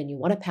children and you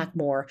want to pack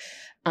more,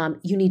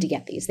 you need to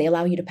get these. They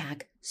allow you to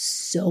pack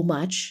so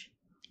much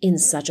in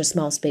such a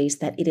small space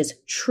that it is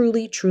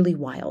truly, truly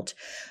wild.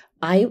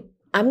 I'm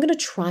going to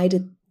try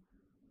to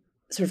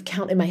sort of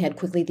count in my head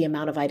quickly the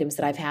amount of items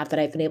that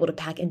I've been able to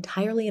pack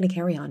entirely in a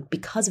carry-on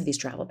because of these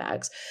travel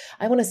bags.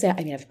 I want to say,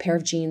 I have a pair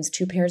of jeans,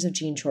 2 pairs of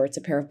jean shorts,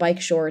 a pair of bike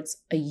shorts,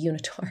 a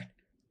unitard.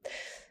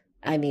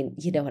 I mean,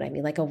 you know what I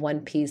mean? Like a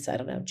one-piece, I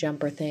don't know,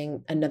 jumper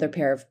thing, another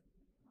pair of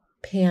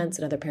pants,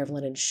 another pair of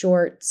linen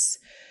shorts,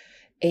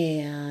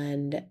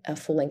 and a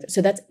full length.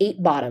 So that's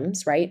 8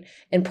 bottoms, right?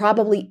 And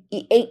probably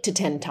 8 to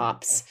 10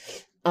 tops.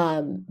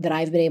 That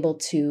I've been able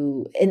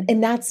to,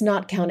 and that's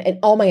not counting, and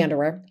all my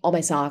underwear, all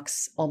my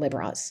socks, all my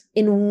bras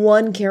in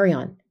one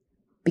carry-on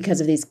because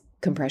of these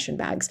compression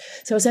bags.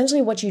 So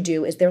essentially what you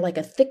do is they're like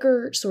a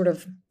thicker sort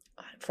of,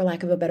 for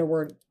lack of a better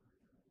word,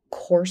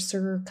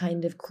 coarser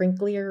kind of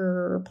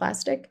crinklier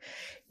plastic.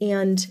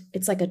 And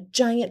it's like a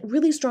giant,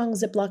 really strong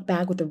Ziploc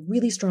bag with a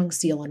really strong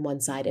seal on one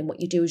side. And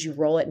what you do is you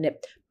roll it and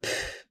it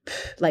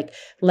like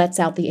lets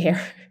out the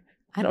air.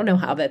 I don't know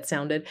how that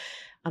sounded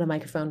on a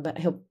microphone, but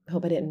I hope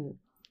I didn't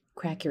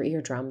crack your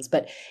eardrums,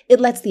 but it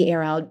lets the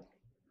air out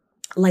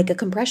like a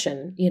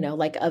compression,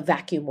 like a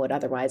vacuum would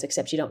otherwise,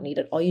 except you don't need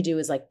it. All you do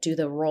is like do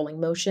the rolling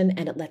motion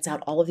and it lets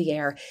out all of the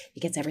air. It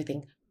gets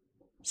everything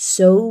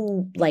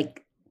so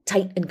like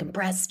tight and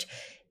compressed.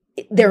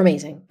 They're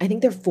amazing. I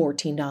think they're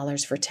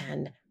 $14 for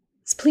 10.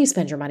 So please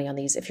spend your money on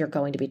these if you're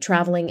going to be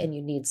traveling and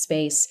you need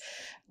space.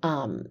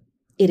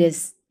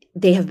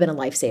 They have been a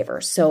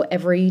lifesaver. So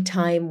every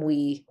time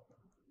we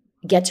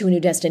get to a new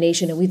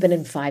destination, and we've been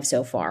in 5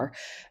 so far,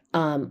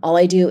 all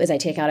I do is I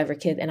take out every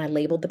kid and I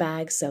labeled the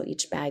bags. So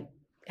each bag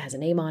has a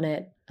name on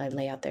it. I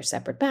lay out their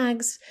separate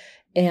bags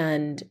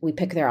and we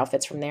pick their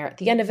outfits from there. At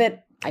the end of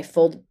it, I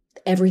fold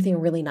everything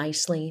really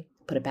nicely,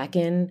 put it back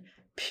in,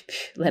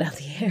 let out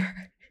the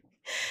air,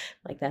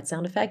 like that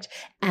sound effect.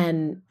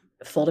 And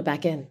fold it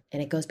back in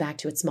and it goes back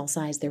to its small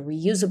size. They're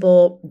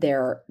reusable,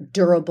 they're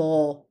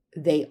durable,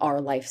 they are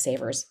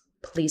lifesavers.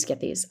 Please get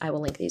these. I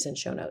will link these in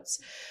show notes.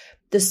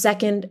 The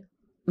second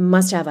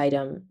must-have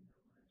item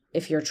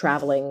if you're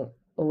traveling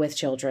with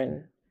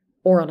children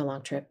or on a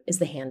long trip is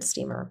the hand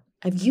steamer.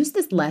 I've used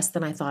this less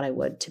than I thought I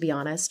would, to be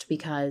honest,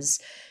 because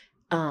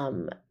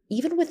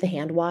even with the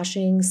hand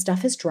washing,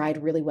 stuff has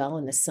dried really well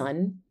in the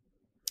sun.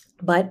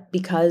 But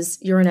because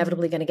you're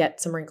inevitably going to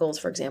get some wrinkles,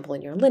 for example,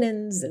 in your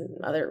linens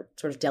and other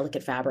sort of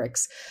delicate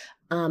fabrics,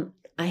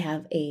 I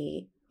have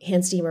a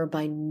hand steamer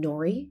by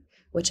Nori,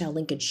 which I'll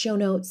link in show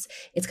notes.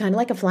 It's kind of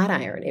like a flat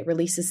iron. It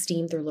releases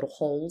steam through little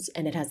holes,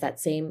 and it has that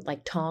same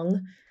like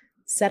tong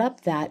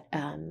setup that,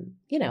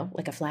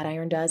 like a flat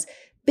iron does.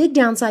 Big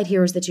downside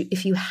here is that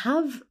if you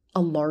have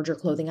a larger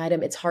clothing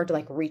item, it's hard to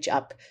like reach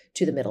up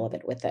to the middle of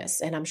it with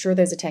this. And I'm sure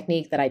there's a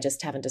technique that I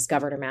just haven't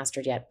discovered or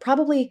mastered yet.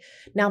 Probably,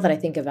 now that I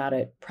think about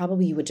it,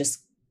 probably you would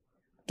just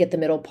get the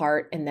middle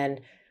part and then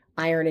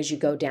iron as you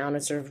go down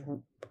and sort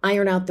of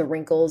iron out the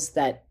wrinkles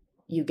that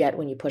you get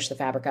when you push the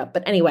fabric up.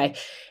 But anyway,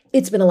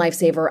 it's been a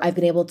lifesaver. I've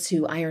been able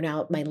to iron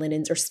out my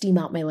linens or steam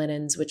out my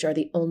linens, which are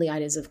the only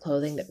items of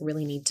clothing that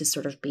really need to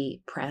sort of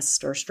be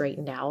pressed or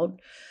straightened out.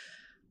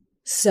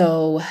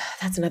 So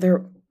that's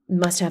another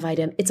must-have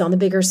item. It's on the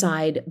bigger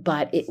side,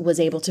 but it was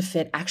able to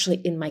fit actually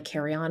in my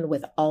carry-on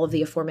with all of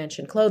the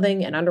aforementioned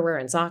clothing and underwear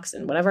and socks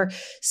and whatever.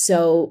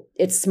 So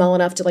it's small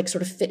enough to like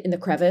sort of fit in the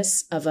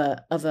crevice of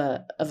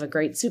a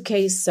great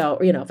suitcase. So,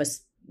 of a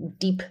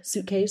deep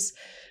suitcase.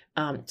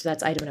 So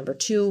that's item number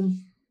 2.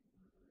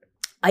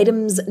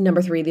 Items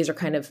number 3, these are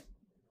kind of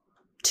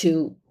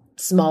 2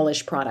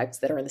 smallish products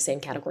that are in the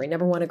same category.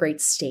 Number 1, a great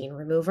stain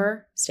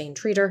remover, stain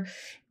treater.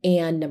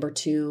 And number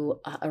 2,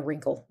 a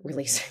wrinkle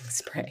releasing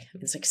spray.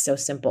 It's like so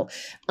simple.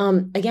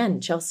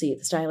 Again, Chelsea,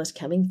 the stylist,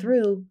 coming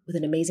through with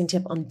an amazing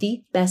tip on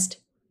the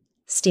best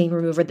stain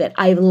remover that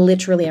I've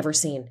literally ever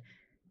seen.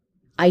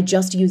 I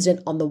just used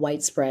it on the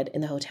white spread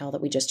in the hotel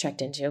that we just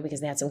checked into because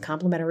they had some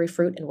complimentary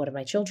fruit. And what did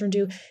my children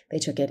do? They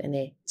took it and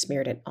they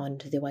smeared it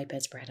onto the white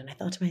bedspread. And I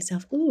thought to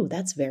myself, ooh,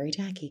 that's very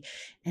tacky.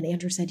 And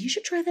Andrew said, you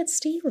should try that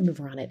stain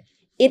remover on it.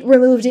 It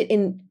removed it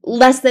in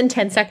less than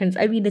 10 seconds.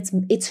 I mean,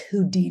 it's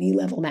Houdini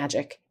level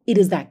magic. It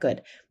is that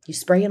good. You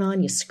spray it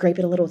on, you scrape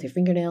it a little with your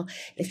fingernail.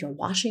 If you're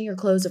washing your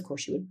clothes, of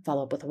course, you would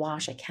follow up with a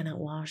wash. I cannot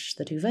wash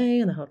the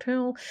duvet in the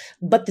hotel,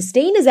 but the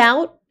stain is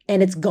out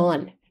and it's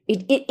gone.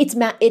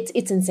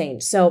 It's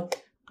insane. So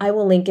I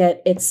will link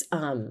it. It's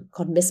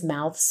called Miss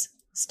Mouth's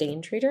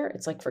Stain Treater.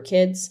 It's like for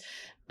kids,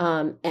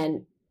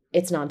 and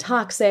it's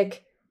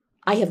non-toxic.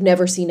 I have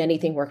never seen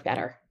anything work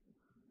better.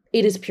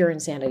 It is pure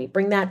insanity.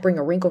 Bring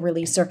a wrinkle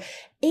releaser.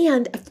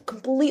 And I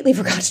completely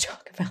forgot to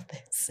talk about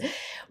this.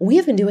 We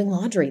have been doing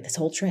laundry this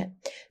whole trip.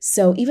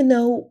 So even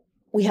though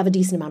we have a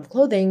decent amount of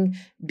clothing,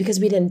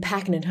 because we didn't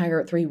pack an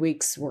entire 3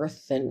 weeks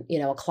worth and,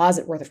 a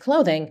closet worth of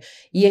clothing,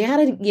 you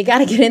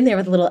gotta get in there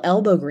with a little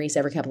elbow grease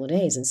every couple of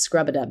days and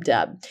scrub it up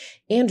dub.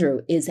 Andrew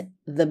is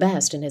the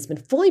best and has been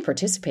fully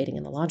participating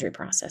in the laundry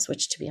process,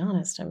 which, to be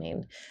honest, I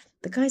mean,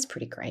 the guy's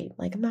pretty great.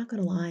 Like, I'm not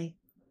going to lie.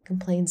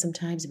 Complain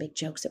sometimes and make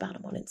jokes about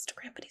him on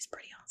Instagram, but he's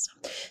pretty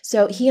awesome.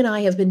 So he and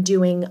I have been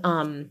doing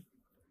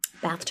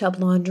bathtub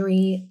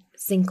laundry,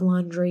 sink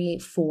laundry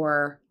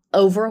for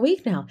over a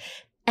week now.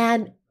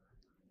 And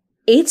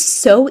it's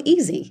so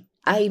easy.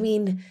 I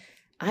mean,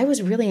 I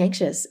was really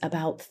anxious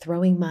about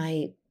throwing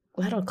my,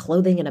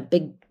 clothing in a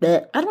big,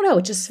 I don't know.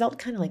 It just felt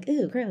kind of like,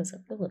 ooh, gross.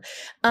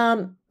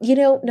 Number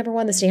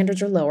 1, the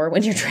standards are lower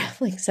when you're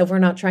traveling. So we're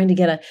not trying to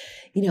get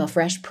a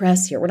fresh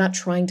press here. We're not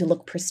trying to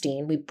look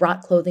pristine. We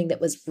brought clothing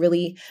that was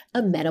really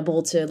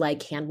amenable to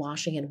like hand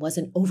washing and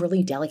wasn't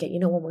overly delicate.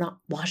 When we're not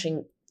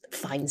washing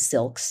fine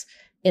silks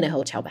in a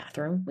hotel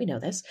bathroom. We know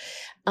this.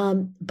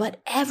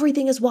 But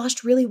everything is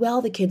washed really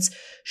well. The kids'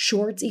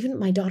 shorts, even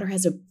my daughter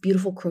has a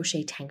beautiful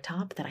crochet tank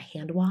top that I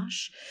hand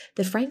wash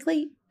that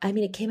frankly,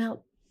 it came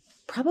out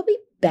probably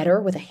better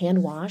with a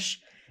hand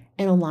wash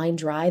and a line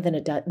dry than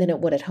it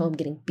would at home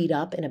getting beat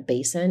up in a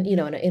basin,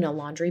 in a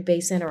laundry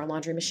basin or a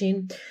laundry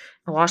machine,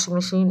 a washing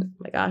machine.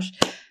 Oh my gosh.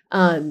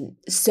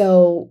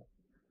 So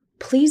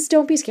please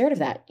don't be scared of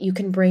that. You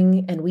can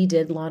bring, and we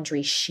did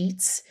laundry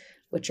sheets,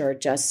 which are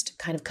just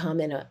kind of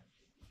come in a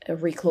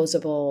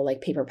reclosable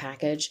like paper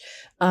package.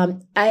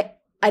 I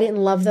didn't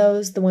love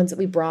those. The ones that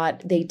we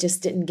brought, they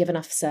just didn't give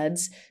enough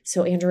suds.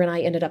 So Andrew and I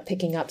ended up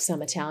picking up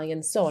some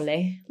Italian Sole,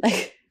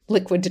 like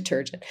liquid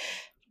detergent.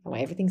 Why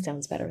everything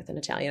sounds better with an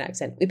Italian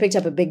accent. We picked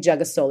up a big jug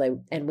of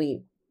Sole and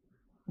we,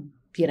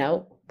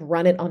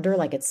 run it under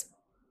like it's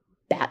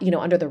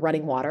under the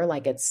running water,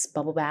 like it's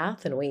bubble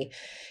bath. And we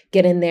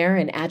get in there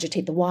and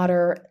agitate the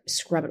water,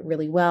 scrub it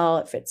really well.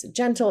 If it's a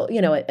gentle,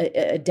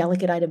 a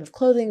delicate item of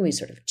clothing, we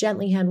sort of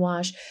gently hand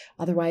wash.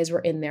 Otherwise we're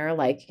in there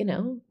like,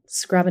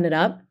 scrubbing it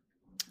up,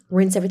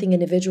 rinse everything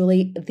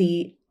individually.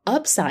 The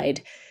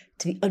upside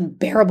to the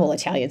unbearable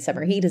Italian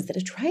summer heat is that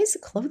it dries the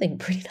clothing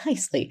pretty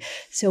nicely.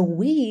 So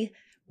we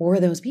were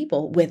those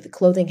people with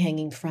clothing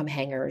hanging from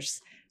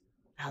hangers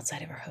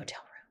outside of our hotel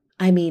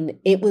room.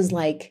 It was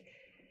like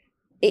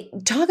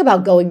talk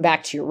about going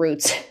back to your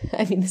roots.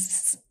 I mean, this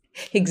is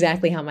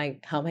exactly how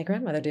my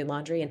grandmother did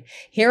laundry. And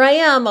here I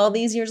am all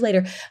these years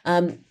later.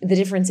 The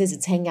difference is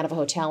it's hanging out of a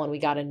hotel, and we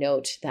got a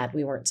note that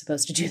we weren't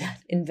supposed to do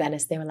that in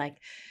Venice. They were like,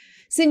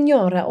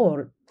 Signora,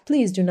 or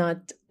please do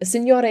not,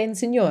 Signore and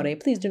Signore,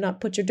 please do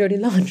not put your dirty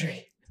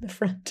laundry in the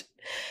front.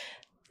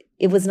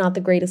 It was not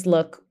the greatest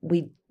look.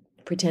 We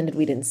pretended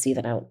we didn't see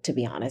that out, to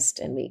be honest,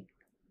 and we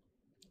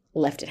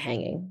left it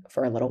hanging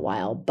for a little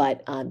while,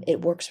 but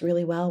it works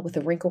really well with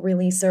a wrinkle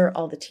releaser.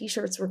 All the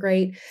t-shirts were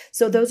great.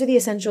 So those are the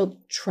essential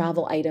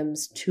travel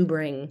items to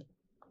bring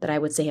that I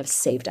would say have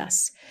saved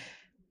us.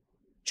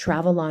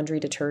 Travel laundry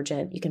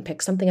detergent. You can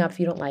pick something up if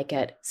you don't like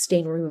it.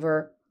 Stain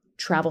remover,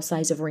 travel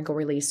size of wrinkle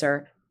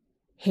releaser,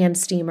 hand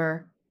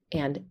steamer,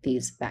 and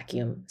these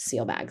vacuum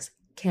seal bags.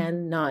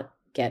 Cannot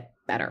get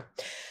better.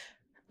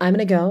 I'm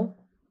going to go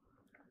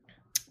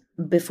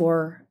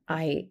before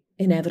I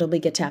inevitably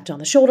get tapped on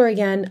the shoulder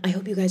again. I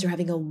hope you guys are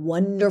having a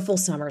wonderful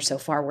summer so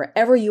far,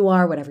 wherever you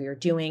are, whatever you're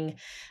doing.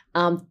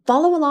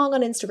 Follow along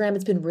on Instagram.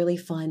 It's been really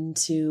fun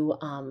to,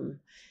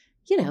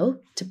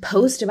 to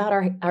post about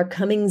our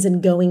comings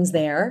and goings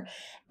there.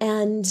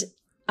 And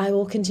I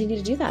will continue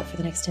to do that for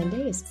the next 10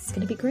 days. It's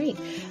going to be great.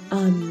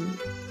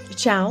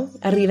 Ciao,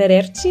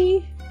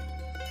 arrivederci.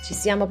 Ci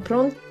siamo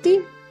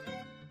pronti.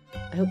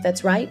 I hope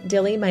that's right.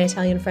 Dilly, my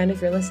Italian friend,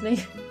 if you're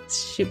listening,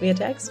 shoot me a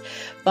text.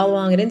 Follow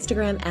along on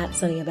Instagram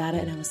 @SunnyAbata,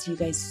 and I will see you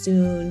guys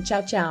soon.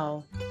 Ciao,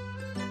 ciao.